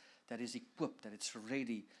place that is equipped, that it's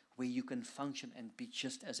ready, where you can function and be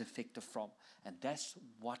just as effective from. And that's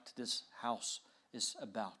what this house is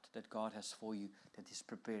about, that God has for you, that He's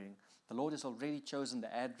preparing. The Lord has already chosen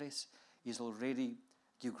the address. He's already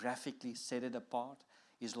geographically set it apart.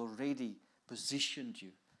 He's already positioned you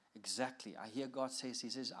exactly. I hear God He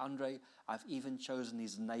says, Andre, I've even chosen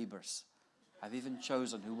his neighbors. I've even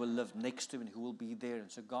chosen who will live next to him and who will be there.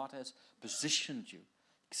 And so God has positioned you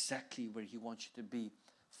exactly where He wants you to be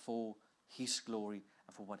for His glory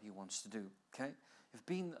and for what He wants to do. Okay? There's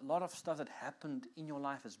been a lot of stuff that happened in your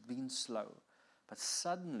life has been slow. But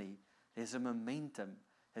suddenly there's a momentum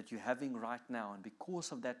that you're having right now. And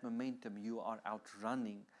because of that momentum, you are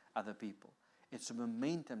outrunning other people. It's a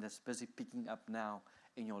momentum that's busy picking up now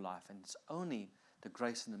in your life. And it's only the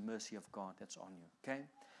grace and the mercy of God that's on you. Okay?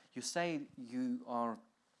 You say you are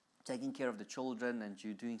taking care of the children and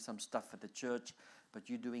you're doing some stuff at the church, but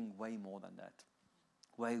you're doing way more than that.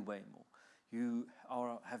 Way, way more. You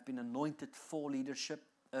have been anointed for leadership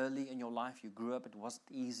early in your life. You grew up. It wasn't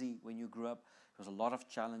easy when you grew up. There was a lot of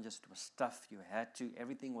challenges. It was tough.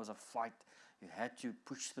 Everything was a fight. You had to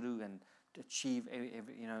push through and to achieve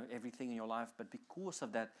everything in your life. But because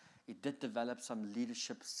of that, it did develop some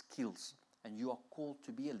leadership skills. And you are called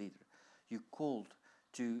to be a leader. You're called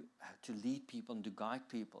to lead people and to guide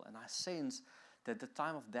people. And I sense that the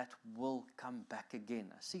time of that will come back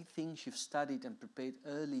again. I see things you've studied and prepared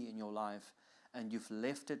early in your life, and you've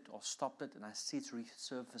left it or stopped it, and I see it's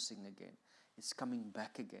resurfacing again. It's coming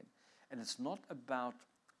back again. And it's not about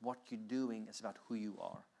what you're doing, it's about who you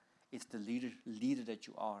are. It's the leader that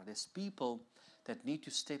you are. There's people that need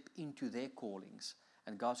to step into their callings,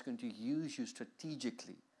 and God's going to use you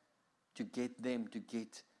strategically to get them to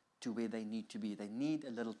get to where they need to be. They need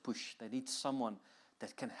a little push. They need someone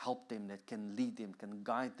that can help them, that can lead them, can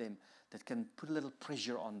guide them, that can put a little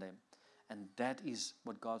pressure on them. And that is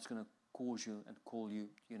what God's going to cause you and call you,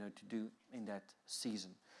 to do in that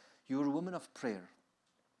season. You're a woman of prayer.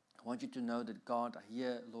 I want you to know that God, I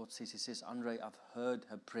hear Lord says, He says, Andre, I've heard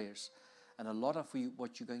her prayers. And a lot of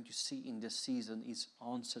what you're going to see in this season is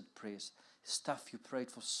answered prayers. Stuff you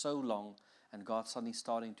prayed for so long, and God's suddenly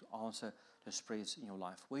starting to answer those prayers in your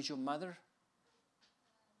life. Where's your mother?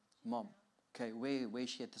 Mom. Okay, where is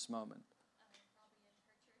she at this moment?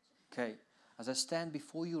 Probably in her church. Okay, as I stand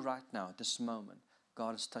before you right now, at this moment,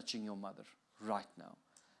 God is touching your mother right now.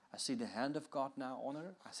 I see the hand of God now on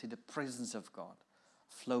her. I see the presence of God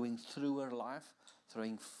flowing through her life,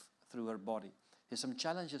 through her body. There's some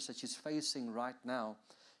challenges that she's facing right now.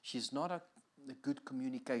 She's not a good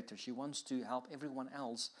communicator. She wants to help everyone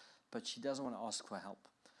else, but she doesn't want to ask for help.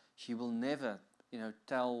 She will never,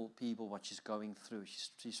 tell people what she's going through.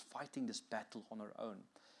 She's fighting this battle on her own.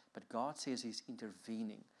 But God says He's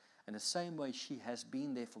intervening. And the same way she has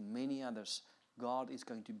been there for many others, God is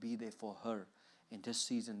going to be there for her in this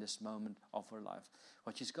season, this moment of her life.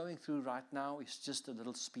 What she's going through right now is just a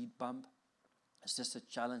little speed bump. It's just a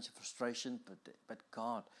challenge, a frustration, but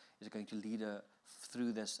God is going to lead her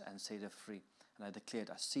through this and set her free. And I declare it.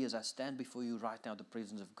 I see as I stand before you right now the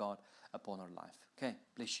presence of God upon her life. Okay,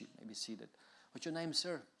 bless you. Maybe seated. What's your name,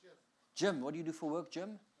 sir? Jim. Jim, what do you do for work, Jim?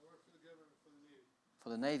 I work for the government for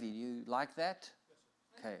the Navy. For the Navy. You like that?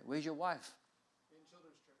 Yes, sir. Okay, where's your wife? In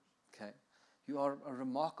children's church. Okay. You are a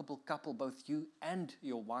remarkable couple, both you and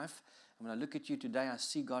your wife. And when I look at you today, I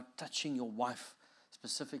see God touching your wife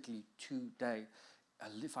specifically today.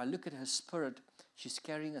 If I look at her spirit, she's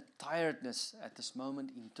carrying a tiredness at this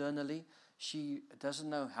moment internally. She doesn't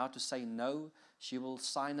know how to say no. She will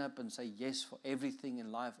sign up and say yes for everything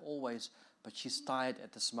in life always, but she's tired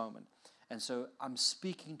at this moment. And so I'm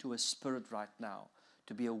speaking to her spirit right now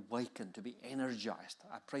to be awakened, to be energized.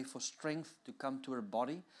 I pray for strength to come to her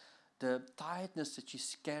body. The tiredness that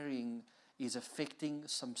she's carrying is affecting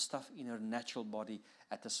some stuff in her natural body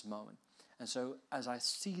at this moment. And so as I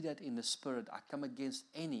see that in the spirit, I come against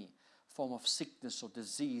any form of sickness or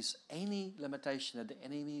disease, any limitation that the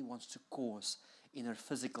enemy wants to cause in her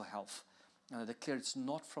physical health. And I declare it's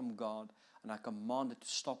not from God, and I command it to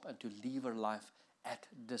stop and to leave her life at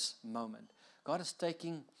this moment. God is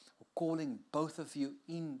calling both of you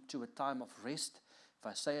into a time of rest. If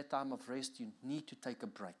I say a time of rest, you need to take a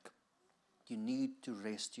break. You need to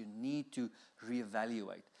rest. You need to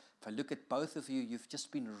reevaluate. If I look at both of you, you've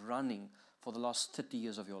just been running for the last 30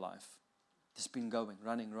 years of your life. Just been going,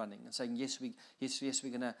 running, and saying, yes, we're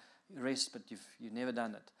going to rest, but you've never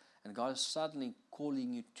done it. And God is suddenly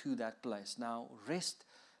calling you to that place. Now, rest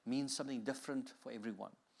means something different for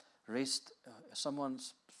everyone. Rest, someone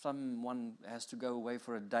has to go away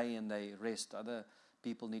for a day and they rest. Other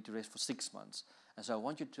people need to rest for 6 months. And so I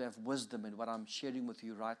want you to have wisdom, and what I'm sharing with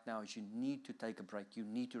you right now is you need to take a break. You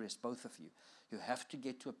need to rest, both of you. You have to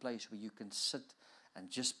get to a place where you can sit and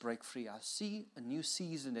just break free. I see a new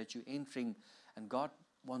season that you're entering, and God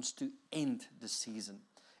wants to end the season.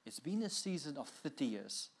 It's been a season of 30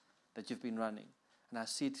 years that you've been running, and I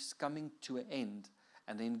see it's coming to an end,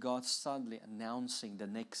 and then God's suddenly announcing the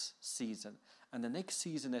next season. And the next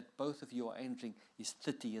season that both of you are entering is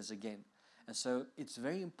 30 years again. And so it's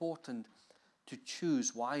very important to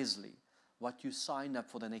choose wisely what you sign up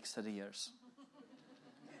for the next 30 years.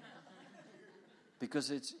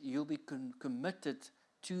 Because you'll be committed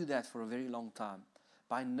to that for a very long time.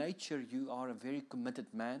 By nature, you are a very committed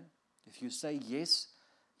man. If you say yes,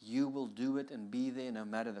 you will do it and be there no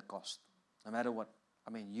matter the cost. No matter what.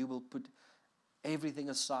 I mean, you will put everything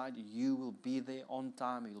aside. You will be there on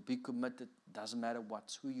time. You'll be committed. Doesn't matter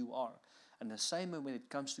what's who you are. And the same way when it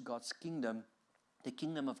comes to God's kingdom, the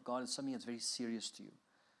kingdom of God is something that's very serious to you.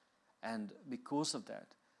 And because of that,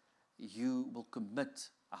 you will commit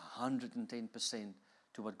 110%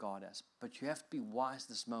 to what God has. But you have to be wise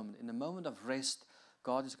this moment. In the moment of rest,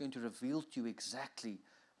 God is going to reveal to you exactly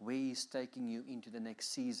where He's taking you into the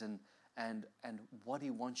next season, and what He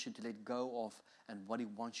wants you to let go of and what He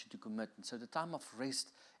wants you to commit. And so the time of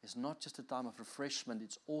rest is not just a time of refreshment,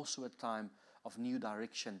 it's also a time of new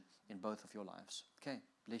direction in both of your lives. Okay,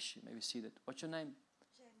 bless you. Maybe see that. What's your name?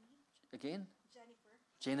 Jenny. Again? Jennifer.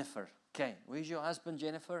 Jennifer. Okay, where's your husband,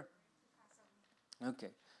 Jennifer? Okay.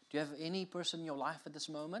 Do you have any person in your life at this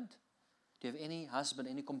moment? Do you have any husband,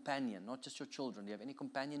 any companion, not just your children? Do you have any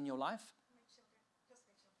companion in your life? My children. Just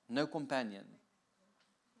my children. No companion.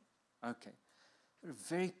 Okay. You're a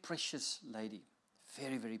very precious lady.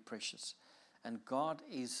 Very, very precious. And God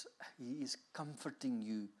He is comforting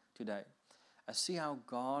you today. I see how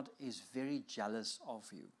God is very jealous of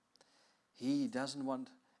you. He doesn't want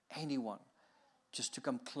anyone just to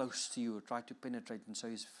come close to you or try to penetrate. And so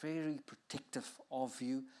He's very protective of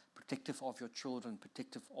you, protective of your children,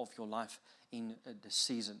 protective of your life in this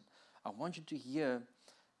season. I want you to hear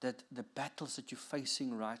that the battles that you're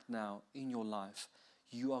facing right now in your life,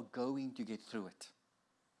 you are going to get through it.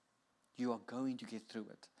 You are going to get through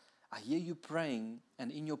it. I hear you praying,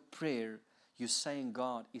 and in your prayer, you're saying,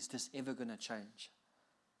 God, is this ever going to change?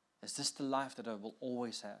 Is this the life that I will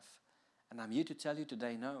always have? And I'm here to tell you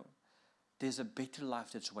today, no. There's a better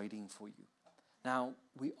life that's waiting for you. Now,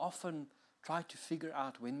 we often try to figure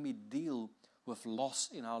out when we deal with loss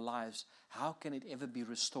in our lives, how can it ever be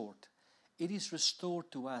restored? It is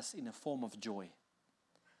restored to us in a form of joy.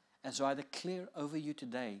 And so I declare over you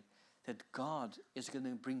today that God is going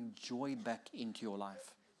to bring joy back into your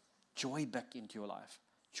life. Joy back into your life.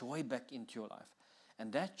 Joy back into your life.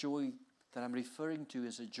 And that joy that I'm referring to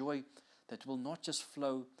is a joy that will not just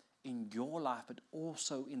flow in your life, but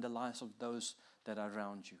also in the lives of those that are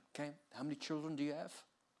around you. Okay? How many children do you have?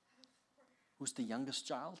 Who's the youngest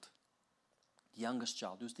child? The youngest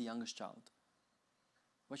child. Who's the youngest child?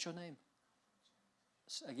 What's your name?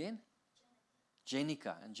 Again?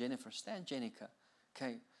 Jenica and Jennifer. Stand, Jenica.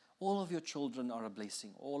 Okay. All of your children are a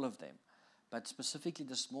blessing. All of them. But specifically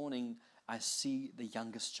this morning, I see the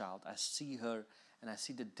youngest child. I see her, and I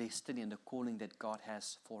see the destiny and the calling that God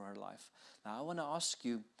has for her life. Now, I want to ask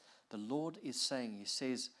you, the Lord is saying, He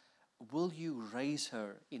says, will you raise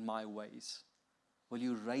her in my ways? Will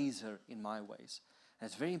you raise her in my ways? And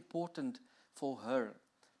it's very important for her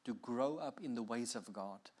to grow up in the ways of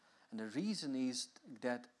God. And the reason is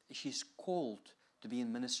that she's called to be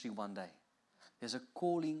in ministry one day. There's a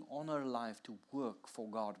calling on her life to work for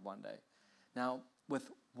God one day. Now,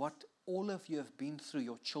 with what all of you have been through,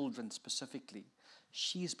 your children specifically,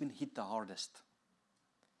 she's been hit the hardest.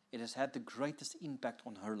 It has had the greatest impact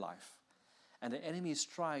on her life. And the enemy has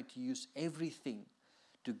tried to use everything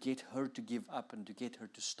to get her to give up and to get her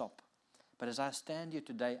to stop. But as I stand here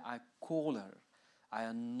today, I call her, I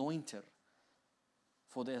anoint her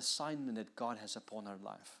for the assignment that God has upon her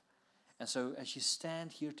life. And so as she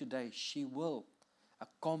stands here today, she will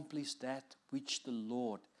accomplish that which the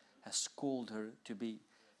Lord has called her to be.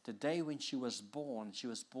 The day when she was born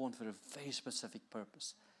for a very specific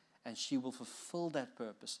purpose. And she will fulfill that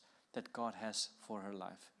purpose that God has for her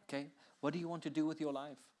life. Okay? What do you want to do with your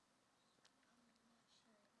life?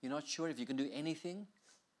 You're not sure if you can do anything?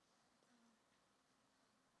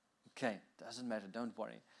 Okay, doesn't matter, don't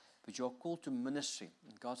worry. But you're called to ministry.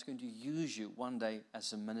 And God's going to use you one day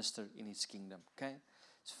as a minister in His kingdom. Okay?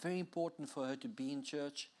 It's very important for her to be in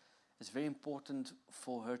church. It's very important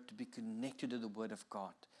for her to be connected to the Word of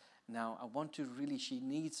God. Now, I want to really,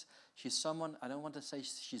 she's someone, I don't want to say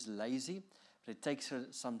she's lazy, but it takes her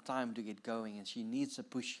some time to get going, and she needs a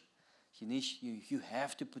push. You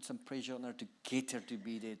have to put some pressure on her to get her to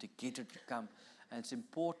be there, to get her to come. And it's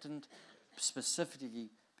important specifically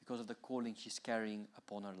because of the calling she's carrying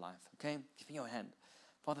upon her life. Okay? Give me your hand.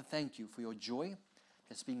 Father, thank you for your joy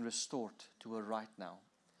that's being restored to her right now.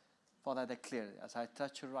 Father, I declare as I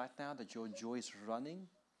touch her right now that your joy is running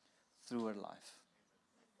through her life.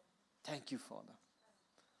 Thank you, Father.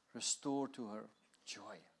 Restore to her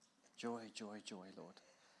joy. Joy, joy, joy, Lord.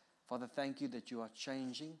 Father, thank you that you are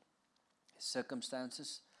changing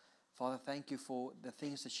circumstances. Father, thank you for the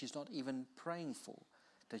things that she's not even praying for,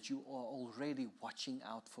 that you are already watching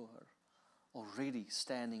out for her, already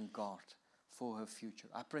standing guard for her future.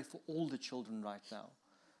 I pray for all the children right now.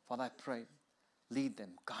 Father, I pray, lead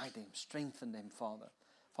them, guide them, strengthen them, Father.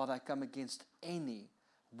 Father, I come against any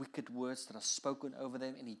wicked words that are spoken over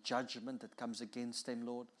them, any judgment that comes against them,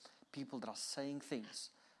 Lord. People that are saying things,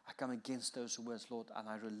 I come against those words, Lord, and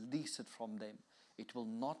I release it from them. It will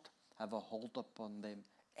not have a hold upon them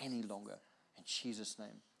any longer. In Jesus'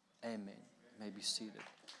 name, amen. You may be seated.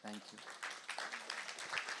 Thank you.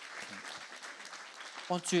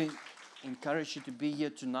 I want to encourage you to be here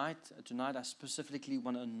tonight. Tonight, I specifically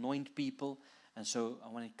want to anoint people. And so I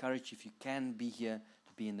want to encourage you, if you can be here,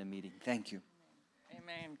 to be in the meeting. Thank you.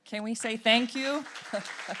 Amen. Can we say thank you?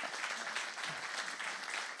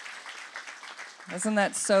 Isn't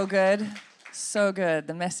that so good? So good.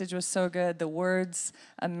 The message was so good. The words,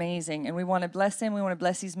 amazing. And we want to bless him. We want to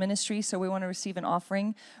bless his ministry. So we want to receive an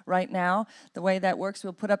offering right now. The way that works,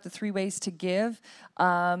 we'll put up the 3 ways to give.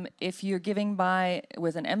 If you're giving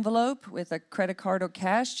with an envelope, with a credit card or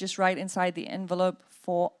cash, just write inside the envelope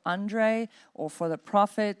for Andre or for the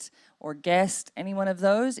prophet or guest, any one of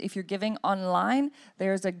those. If you're giving online,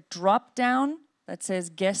 there's a drop down that says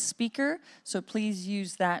guest speaker. So please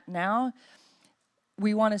use that now.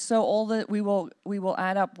 We want to sow we will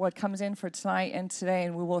add up what comes in for tonight and today,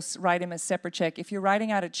 and we will write him a separate check. If you're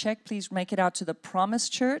writing out a check, please make it out to the Promise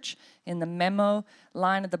Church. In the memo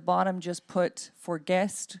line at the bottom, just put for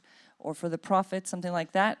guest or for the prophet, something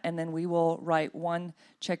like that, and then we will write one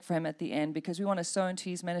check for him at the end, because we want to sow into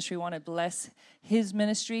his ministry. We want to bless his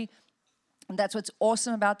ministry. And that's what's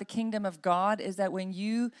awesome about the kingdom of God, is that when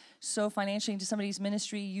you sow financially into somebody's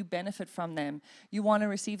ministry, you benefit from them. You want to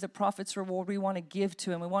receive the prophet's reward. We want to give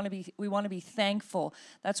to him. We want to be thankful.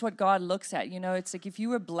 That's what God looks at. You know, it's like if you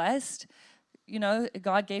were blessed, you know,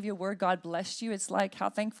 God gave you a word, God blessed you. It's like, how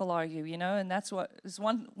thankful are you? You know, and that's what is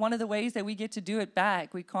one of the ways that we get to do it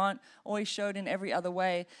back. We can't always show it in every other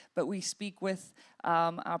way, but we speak with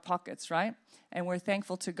our pockets, right? And we're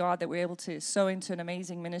thankful to God that we're able to sow into an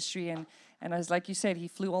amazing ministry. And as like you said, he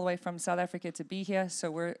flew all the way from South Africa to be here. So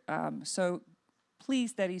we're so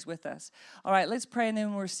pleased that he's with us. All right, let's pray and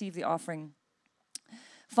then we'll receive the offering.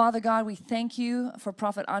 Father God, we thank you for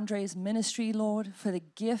Prophet Andre's ministry, Lord, for the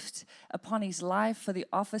gift upon his life, for the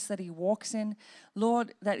office that he walks in.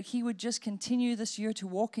 Lord, that he would just continue this year to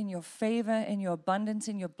walk in your favor, in your abundance,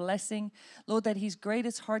 in your blessing. Lord, that his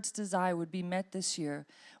greatest heart's desire would be met this year.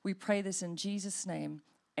 We pray this in Jesus' name.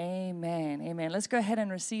 Amen. Amen. Let's go ahead and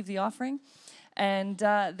receive the offering. And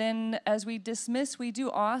then as we dismiss, we do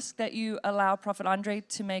ask that you allow Prophet Andre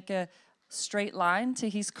to make a straight line to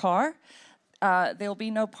his car. There'll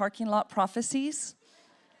be no parking lot prophecies.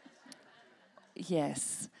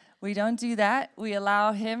 Yes, we don't do that. We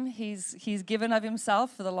allow him. He's given of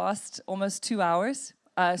himself for the last almost 2 hours.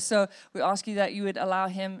 So we ask you that you would allow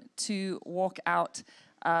him to walk out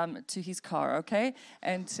to his car, okay?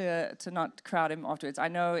 And to not crowd him afterwards. I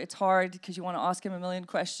know it's hard because you want to ask him a million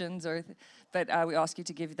questions, but we ask you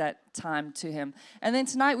to give that time to him. And then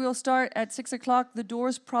tonight we will start at 6 o'clock. The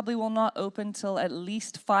doors probably will not open till at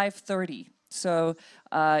least 5:30. So,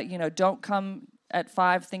 don't come at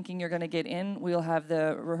 5 thinking you're going to get in. We'll have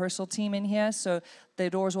the rehearsal team in here, so the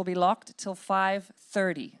doors will be locked till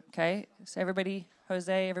 5:30, okay? So everybody,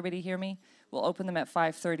 Jose, everybody hear me? We'll open them at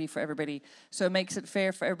 5:30 for everybody. So it makes it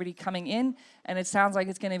fair for everybody coming in, and it sounds like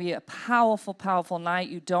it's going to be a powerful, powerful night.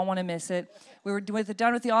 You don't want to miss it. We're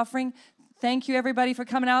done with the offering. Thank you, everybody, for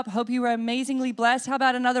coming out. Hope you were amazingly blessed. How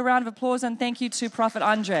about another round of applause, and thank you to Prophet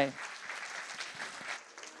Andre.